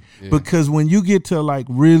hate it because when you get to like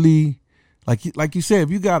really, like you said, if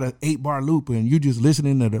you got an 8-bar loop and you just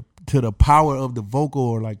listening to the power of the vocal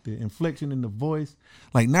or like the inflection in the voice,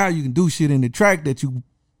 like now you can do shit in the track that you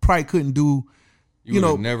probably couldn't do. You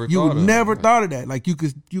know, you would never thought of that. Like you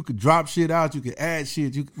could drop shit out, you could add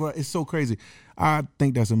shit. Well, it's so crazy. I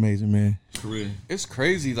think that's amazing, man. It's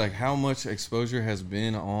crazy, like how much exposure has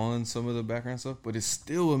been on some of the background stuff, but it's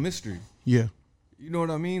still a mystery. Yeah, You know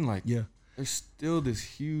what I mean? Like, yeah, there's still this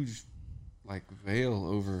huge, like, veil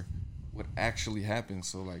over what actually happened.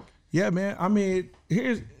 So, like, yeah, man. I mean,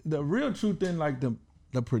 here's the real truth in like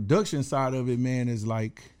the production side of it, man. Is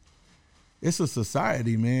like it's a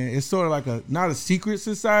society, man. It's sort of like not a secret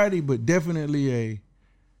society, but definitely a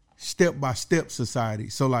step-by-step society.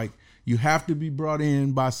 So like you have to be brought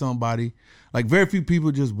in by somebody. Like very few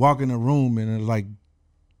people just walk in a room and like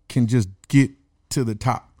can just get to the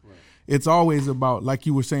top. Right. It's always about, like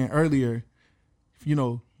you were saying earlier, you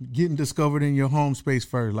know, getting discovered in your home space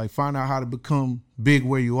first. Like find out how to become big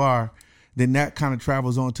where you are. Then that kind of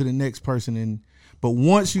travels on to the next person. But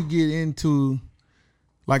once you get into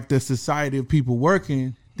like the society of people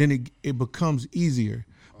working, then it becomes easier.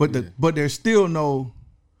 But there's still no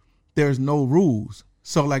rules.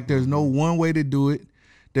 So like there's no one way to do it.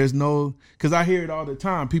 There's no, because I hear it all the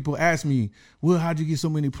time. People ask me, "Well, how'd you get so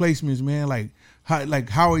many placements, man? Like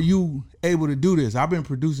how are you able to do this? I've been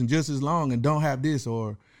producing just as long and don't have this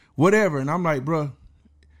or whatever." And I'm like, bro,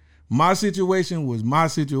 my situation was my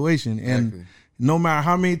situation, and no matter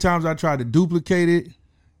how many times I tried to duplicate it,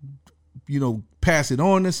 you know, pass it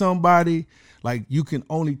on to somebody, like you can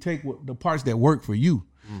only take the parts that work for you.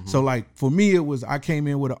 Mm-hmm. So like for me, it was I came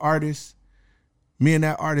in with an artist. Me and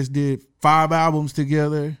that artist did 5 albums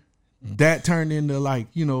together. That turned into like,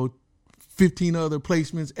 you know, 15 other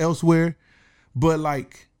placements elsewhere. But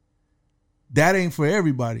like that ain't for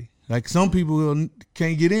everybody. Like some people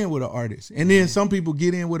can't get in with an artist. And then some people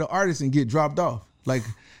get in with an artist and get dropped off. Like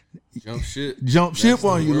jump ship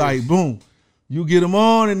on you, like boom. You get them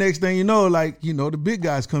on, and next thing you know, like, you know, the big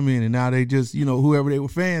guys come in and now they just, you know, whoever they were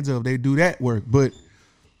fans of, they do that work. But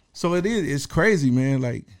so it's crazy, man.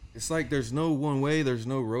 Like it's like there's no one way, there's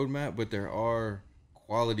no roadmap, but there are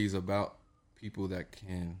qualities about people that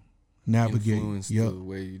can navigate influence the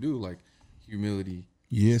way you do, like humility,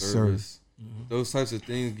 yes, service. Sir. Mm-hmm. Those types of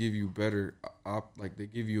things give you better, like they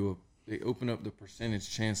open up the percentage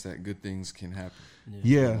chance that good things can happen.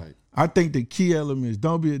 Yeah. Like, I think the key element is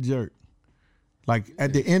don't be a jerk. Like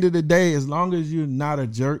at the end of the day, as long as you're not a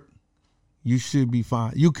jerk, you should be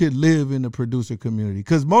fine. You could live in the producer community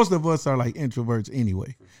because most of us are like introverts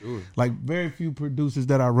anyway. For sure. Like very few producers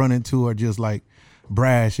that I run into are just like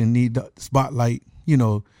brash and need the spotlight, you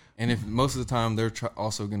know. And if most of the time they're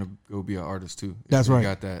also going to go be an artist too. That's right.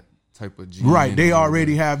 Got that type of gene. Right. They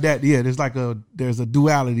already have that. Yeah. There's a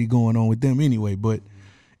duality going on with them anyway. But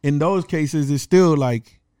in those cases, it's still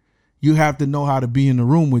like you have to know how to be in the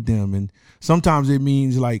room with them. And sometimes it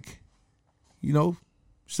means like, you know,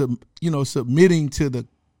 submitting to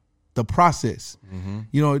the process. Mm-hmm.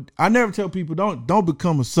 You know, I never tell people don't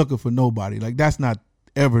become a sucker for nobody. Like that's not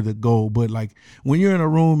ever the goal. But like when you're in a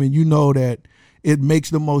room and you know that it makes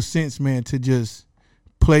the most sense, man, to just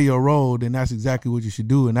play your role, then that's exactly what you should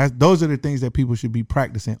do. And those are the things that people should be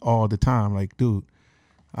practicing all the time. Like, dude,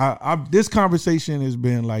 this conversation has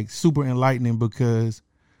been like super enlightening because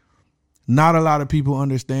not a lot of people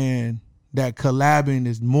understand that collabing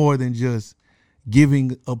is more than just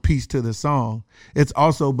giving a piece to the song. It's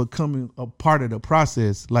also becoming a part of the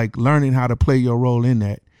process, like learning how to play your role in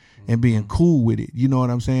that and being cool with it. You know what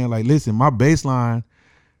I'm saying? Like, listen, my bass line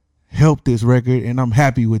helped this record and I'm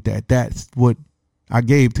happy with that. That's what I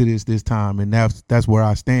gave to this time, and that's where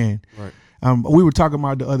I stand. Right. We were talking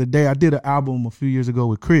about the other day, I did an album a few years ago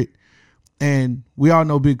with Crit, and we all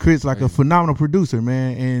know Big Crit's like a phenomenal producer,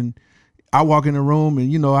 man. And I walk in the room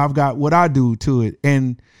and, you know, I've got what I do to it.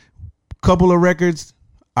 And couple of records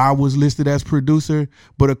I was listed as producer,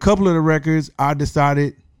 but a couple of the records I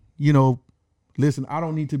decided, you know, listen, I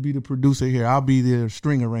don't need to be the producer here. I'll be the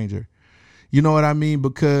string arranger. You know what I mean?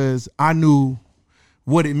 Because I knew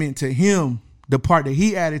what it meant to him. The part that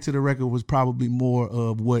he added to the record was probably more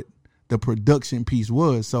of what the production piece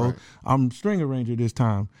was. So I'm string arranger this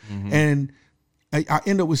time. And I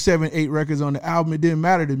end up with 7-8 records on the album. It didn't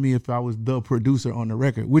matter to me if I was the producer on the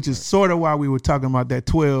record, which is sort of why we were talking about that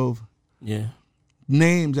 12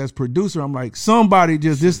 names as producer. I'm like, somebody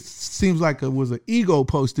this seems like it was an ego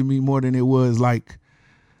post to me more than it was like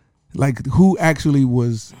who actually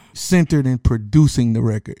was centered in producing the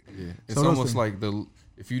record. Yeah, it's so almost like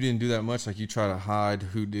if you didn't do that much, like you try to hide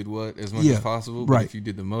who did what as much as possible. But if you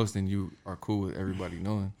did the most, then you are cool with everybody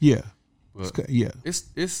knowing. Yeah, but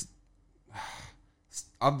it's.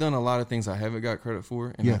 I've done a lot of things I haven't got credit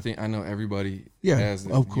for, and I know everybody has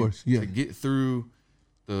that. Of course, to get through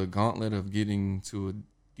the gauntlet of getting to a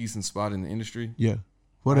decent spot in the industry. Yeah.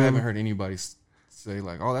 I haven't heard anybody say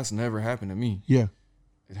like, "Oh, that's never happened to me." Yeah.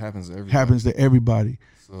 It happens to everybody. Happens to everybody.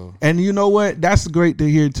 So, and you know what? That's great to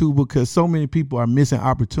hear too, because so many people are missing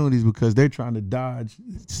opportunities because they're trying to dodge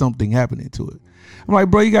something happening to it. I'm like,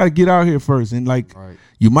 bro, you got to get out here first, and like,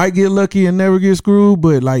 you might get lucky and never get screwed,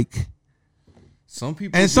 but like, some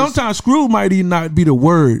people, and sometimes screw might even not be the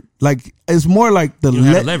word. Like, it's more like the you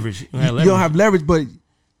don't have leverage. You don't have leverage, but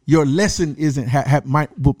your lesson isn't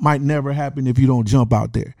might never happen if you don't jump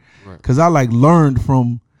out there. Because I like learned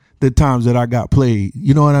from the times that I got played.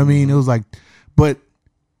 You know what I mean? It was like, but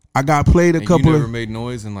I got played a couple. You never made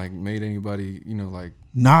noise and like made anybody, you know, like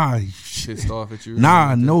pissed off at you.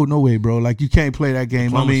 Nah, no way, bro. Like you can't play that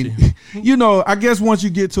game. Diplomacy. I mean, you know, I guess once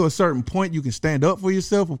you get to a certain point, you can stand up for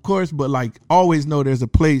yourself, of course. But like, always know there's a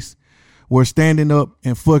place where standing up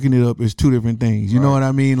and fucking it up is two different things. You know what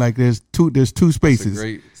I mean? Like there's two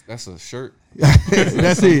spaces. That's a shirt.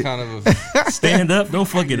 That's it. Kind of a stand up, don't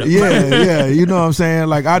fuck it up. Yeah. You know what I'm saying?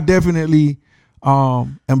 Like I definitely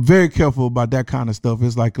am very careful about that kind of stuff.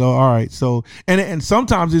 It's like, oh, all right. So and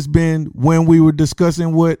sometimes it's been when we were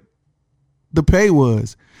discussing what the pay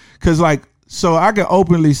was. Cause like, so I can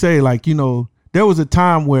openly say, like, you know, there was a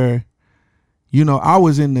time where, you know, I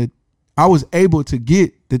was able to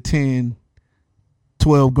get the 10,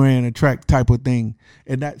 12 grand a track type of thing.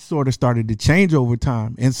 And that sort of started to change over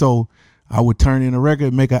time. And so I would turn in a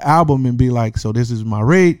record, make an album and be like, so this is my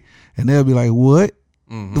rate. And they'll be like, what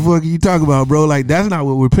the fuck are you talking about, bro? Like, that's not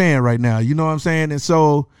what we're paying right now. You know what I'm saying? And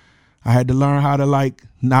so I had to learn how to like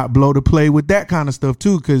not blow the play with that kind of stuff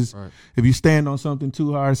too. Cause if you stand on something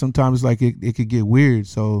too hard, sometimes it's like it could get weird.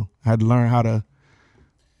 So I had to learn how to.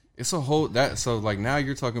 It's a whole so like now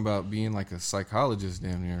you're talking about being like a psychologist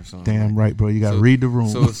damn near or something. Damn right, bro. You got to read the room.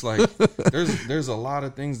 So it's like there's a lot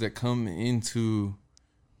of things that come into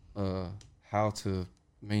how to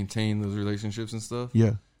maintain those relationships and stuff.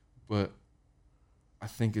 Yeah. But I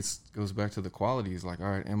think it goes back to the qualities. Like,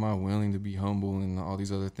 all right, am I willing to be humble and all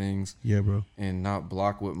these other things? Yeah, bro. And not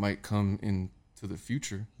block what might come into the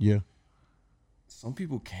future. Yeah. Some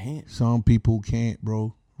people can't. Some people can't,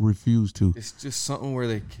 bro. Refuse to. It's just something where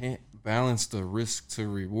they can't balance the risk to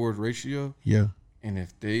reward ratio. Yeah. And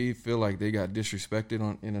if they feel like they got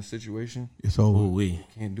disrespected in a situation, it's over. We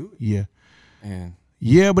can't do it. Yeah.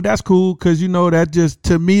 Yeah, but that's cool because, you know, that just,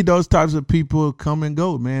 to me, those types of people come and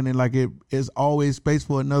go, man. And like it's always space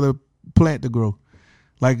for another plant to grow.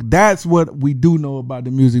 Like that's what we do know about the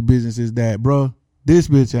music business is that, bro, this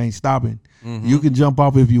bitch ain't stopping. You can jump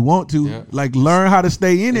off if you want to. Yeah. Like learn how to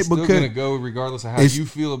stay in it's it because still gonna go regardless of how you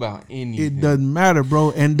feel about anything. It doesn't matter, bro.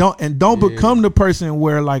 And don't become the person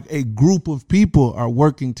where like a group of people are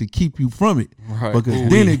working to keep you from it. Right. Because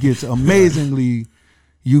then it gets amazingly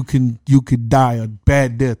you could die a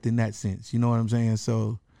bad death in that sense. You know what I'm saying?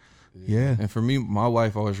 So yeah. And for me, my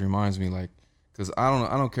wife always reminds me like, because I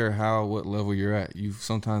don't care what level you're at. You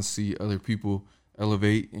sometimes see other people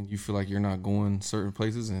elevate and you feel like you're not going certain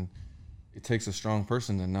places, and it takes a strong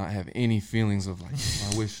person to not have any feelings of like,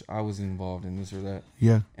 I wish I was involved in this or that.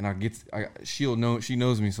 Yeah. And she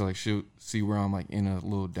knows me, so like she'll see where I'm like in a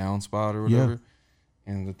little down spot or whatever.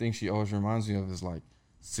 Yeah. And the thing she always reminds me of is like,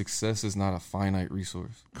 success is not a finite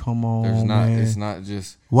resource. Come on, There's not. man. It's not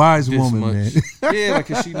just wise this woman, much. man. Yeah, like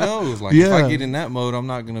 'cause she knows. Like if I get in that mode, I'm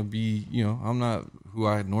not gonna be. I'm not who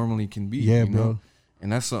I normally can be. Yeah, you know? bro.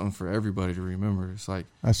 And that's something for everybody to remember. It's like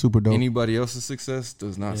That's super dope. anybody else's success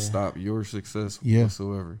does not stop your success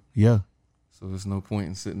whatsoever. Yeah. So there's no point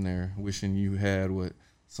in sitting there wishing you had what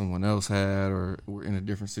someone else had or were in a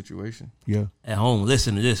different situation. Yeah. At home,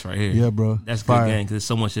 listen to this right here. Yeah, bro. That's Fire. good game because there's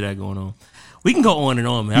so much of that going on. We can go on and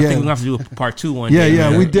on, man. I think we're going to have to do a part 2 one Yeah, day. yeah.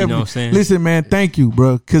 Man. We definitely. You know what I'm saying? Listen, man, thank you,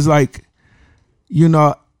 bro. Because, like,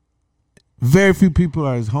 very few people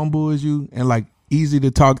are as humble as you and, like, easy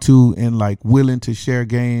to talk to and, like, willing to share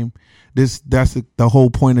game. That's the whole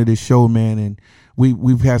point of this show, man. And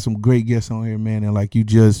we've had some great guests on here, man. And, like, you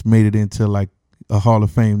just made it into, like, a Hall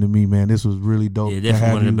of Fame to me, man. This was really dope. Yeah, definitely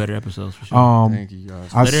one of the better episodes for sure. Thank you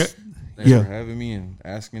guys. Thanks for having me and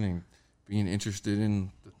asking and being interested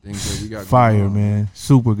in the things that we got fire, going on. man.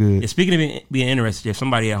 Super good. Yeah, speaking of being interested, if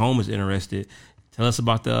somebody at home is interested, tell us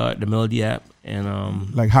about the Melody app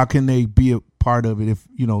and like how can they be a part of it if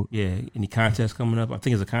any contests coming up. I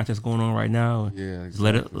think there's a contest going on right now. Yeah, exactly. Just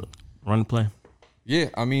let it run the play. Yeah,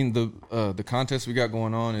 I mean the contest we got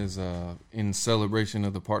going on is in celebration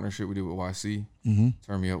of the partnership we did with YC. Mm-hmm.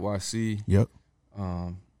 Turn Me Up YC. Yep.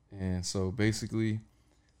 And so basically,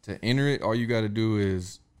 to enter it, all you got to do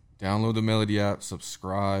is download the Melody app,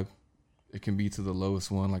 subscribe. It can be to the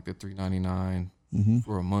lowest one, like the $3.99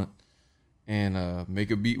 for a month, and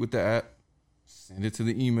make a beat with the app. Send it to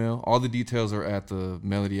the email. All the details are at the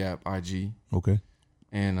Melody app IG. Okay.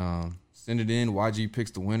 And send it in. YG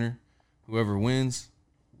picks the winner. Whoever wins,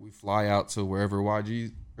 we fly out to wherever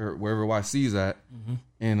YC's at,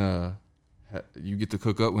 and you get to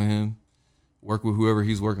cook up with him, work with whoever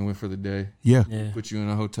he's working with for the day. Yeah. Put you in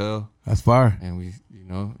a hotel. That's fire. And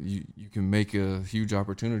you can make a huge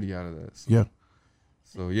opportunity out of that. So, yeah.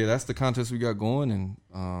 So yeah, that's the contest we got going, and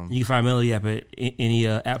you can find Melody app at any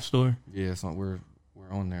app store. Yeah, it's on, we're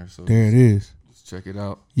on there. So there it is. Check it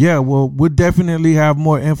out. Yeah, well, we'll definitely have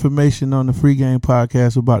more information on the Free Game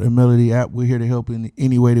podcast about the Melody app. We're here to help in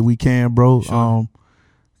any way that we can, bro. Sure.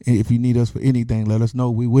 If you need us for anything, let us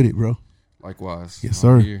know. We with it, bro. Likewise. Yes,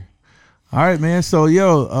 sir. Here. All right, man. So,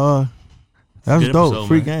 that was dope. Episode,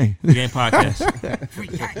 Free man. Game. Free Game podcast. Free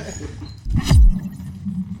Game.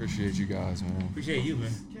 Appreciate you guys, man. Appreciate you,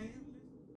 man.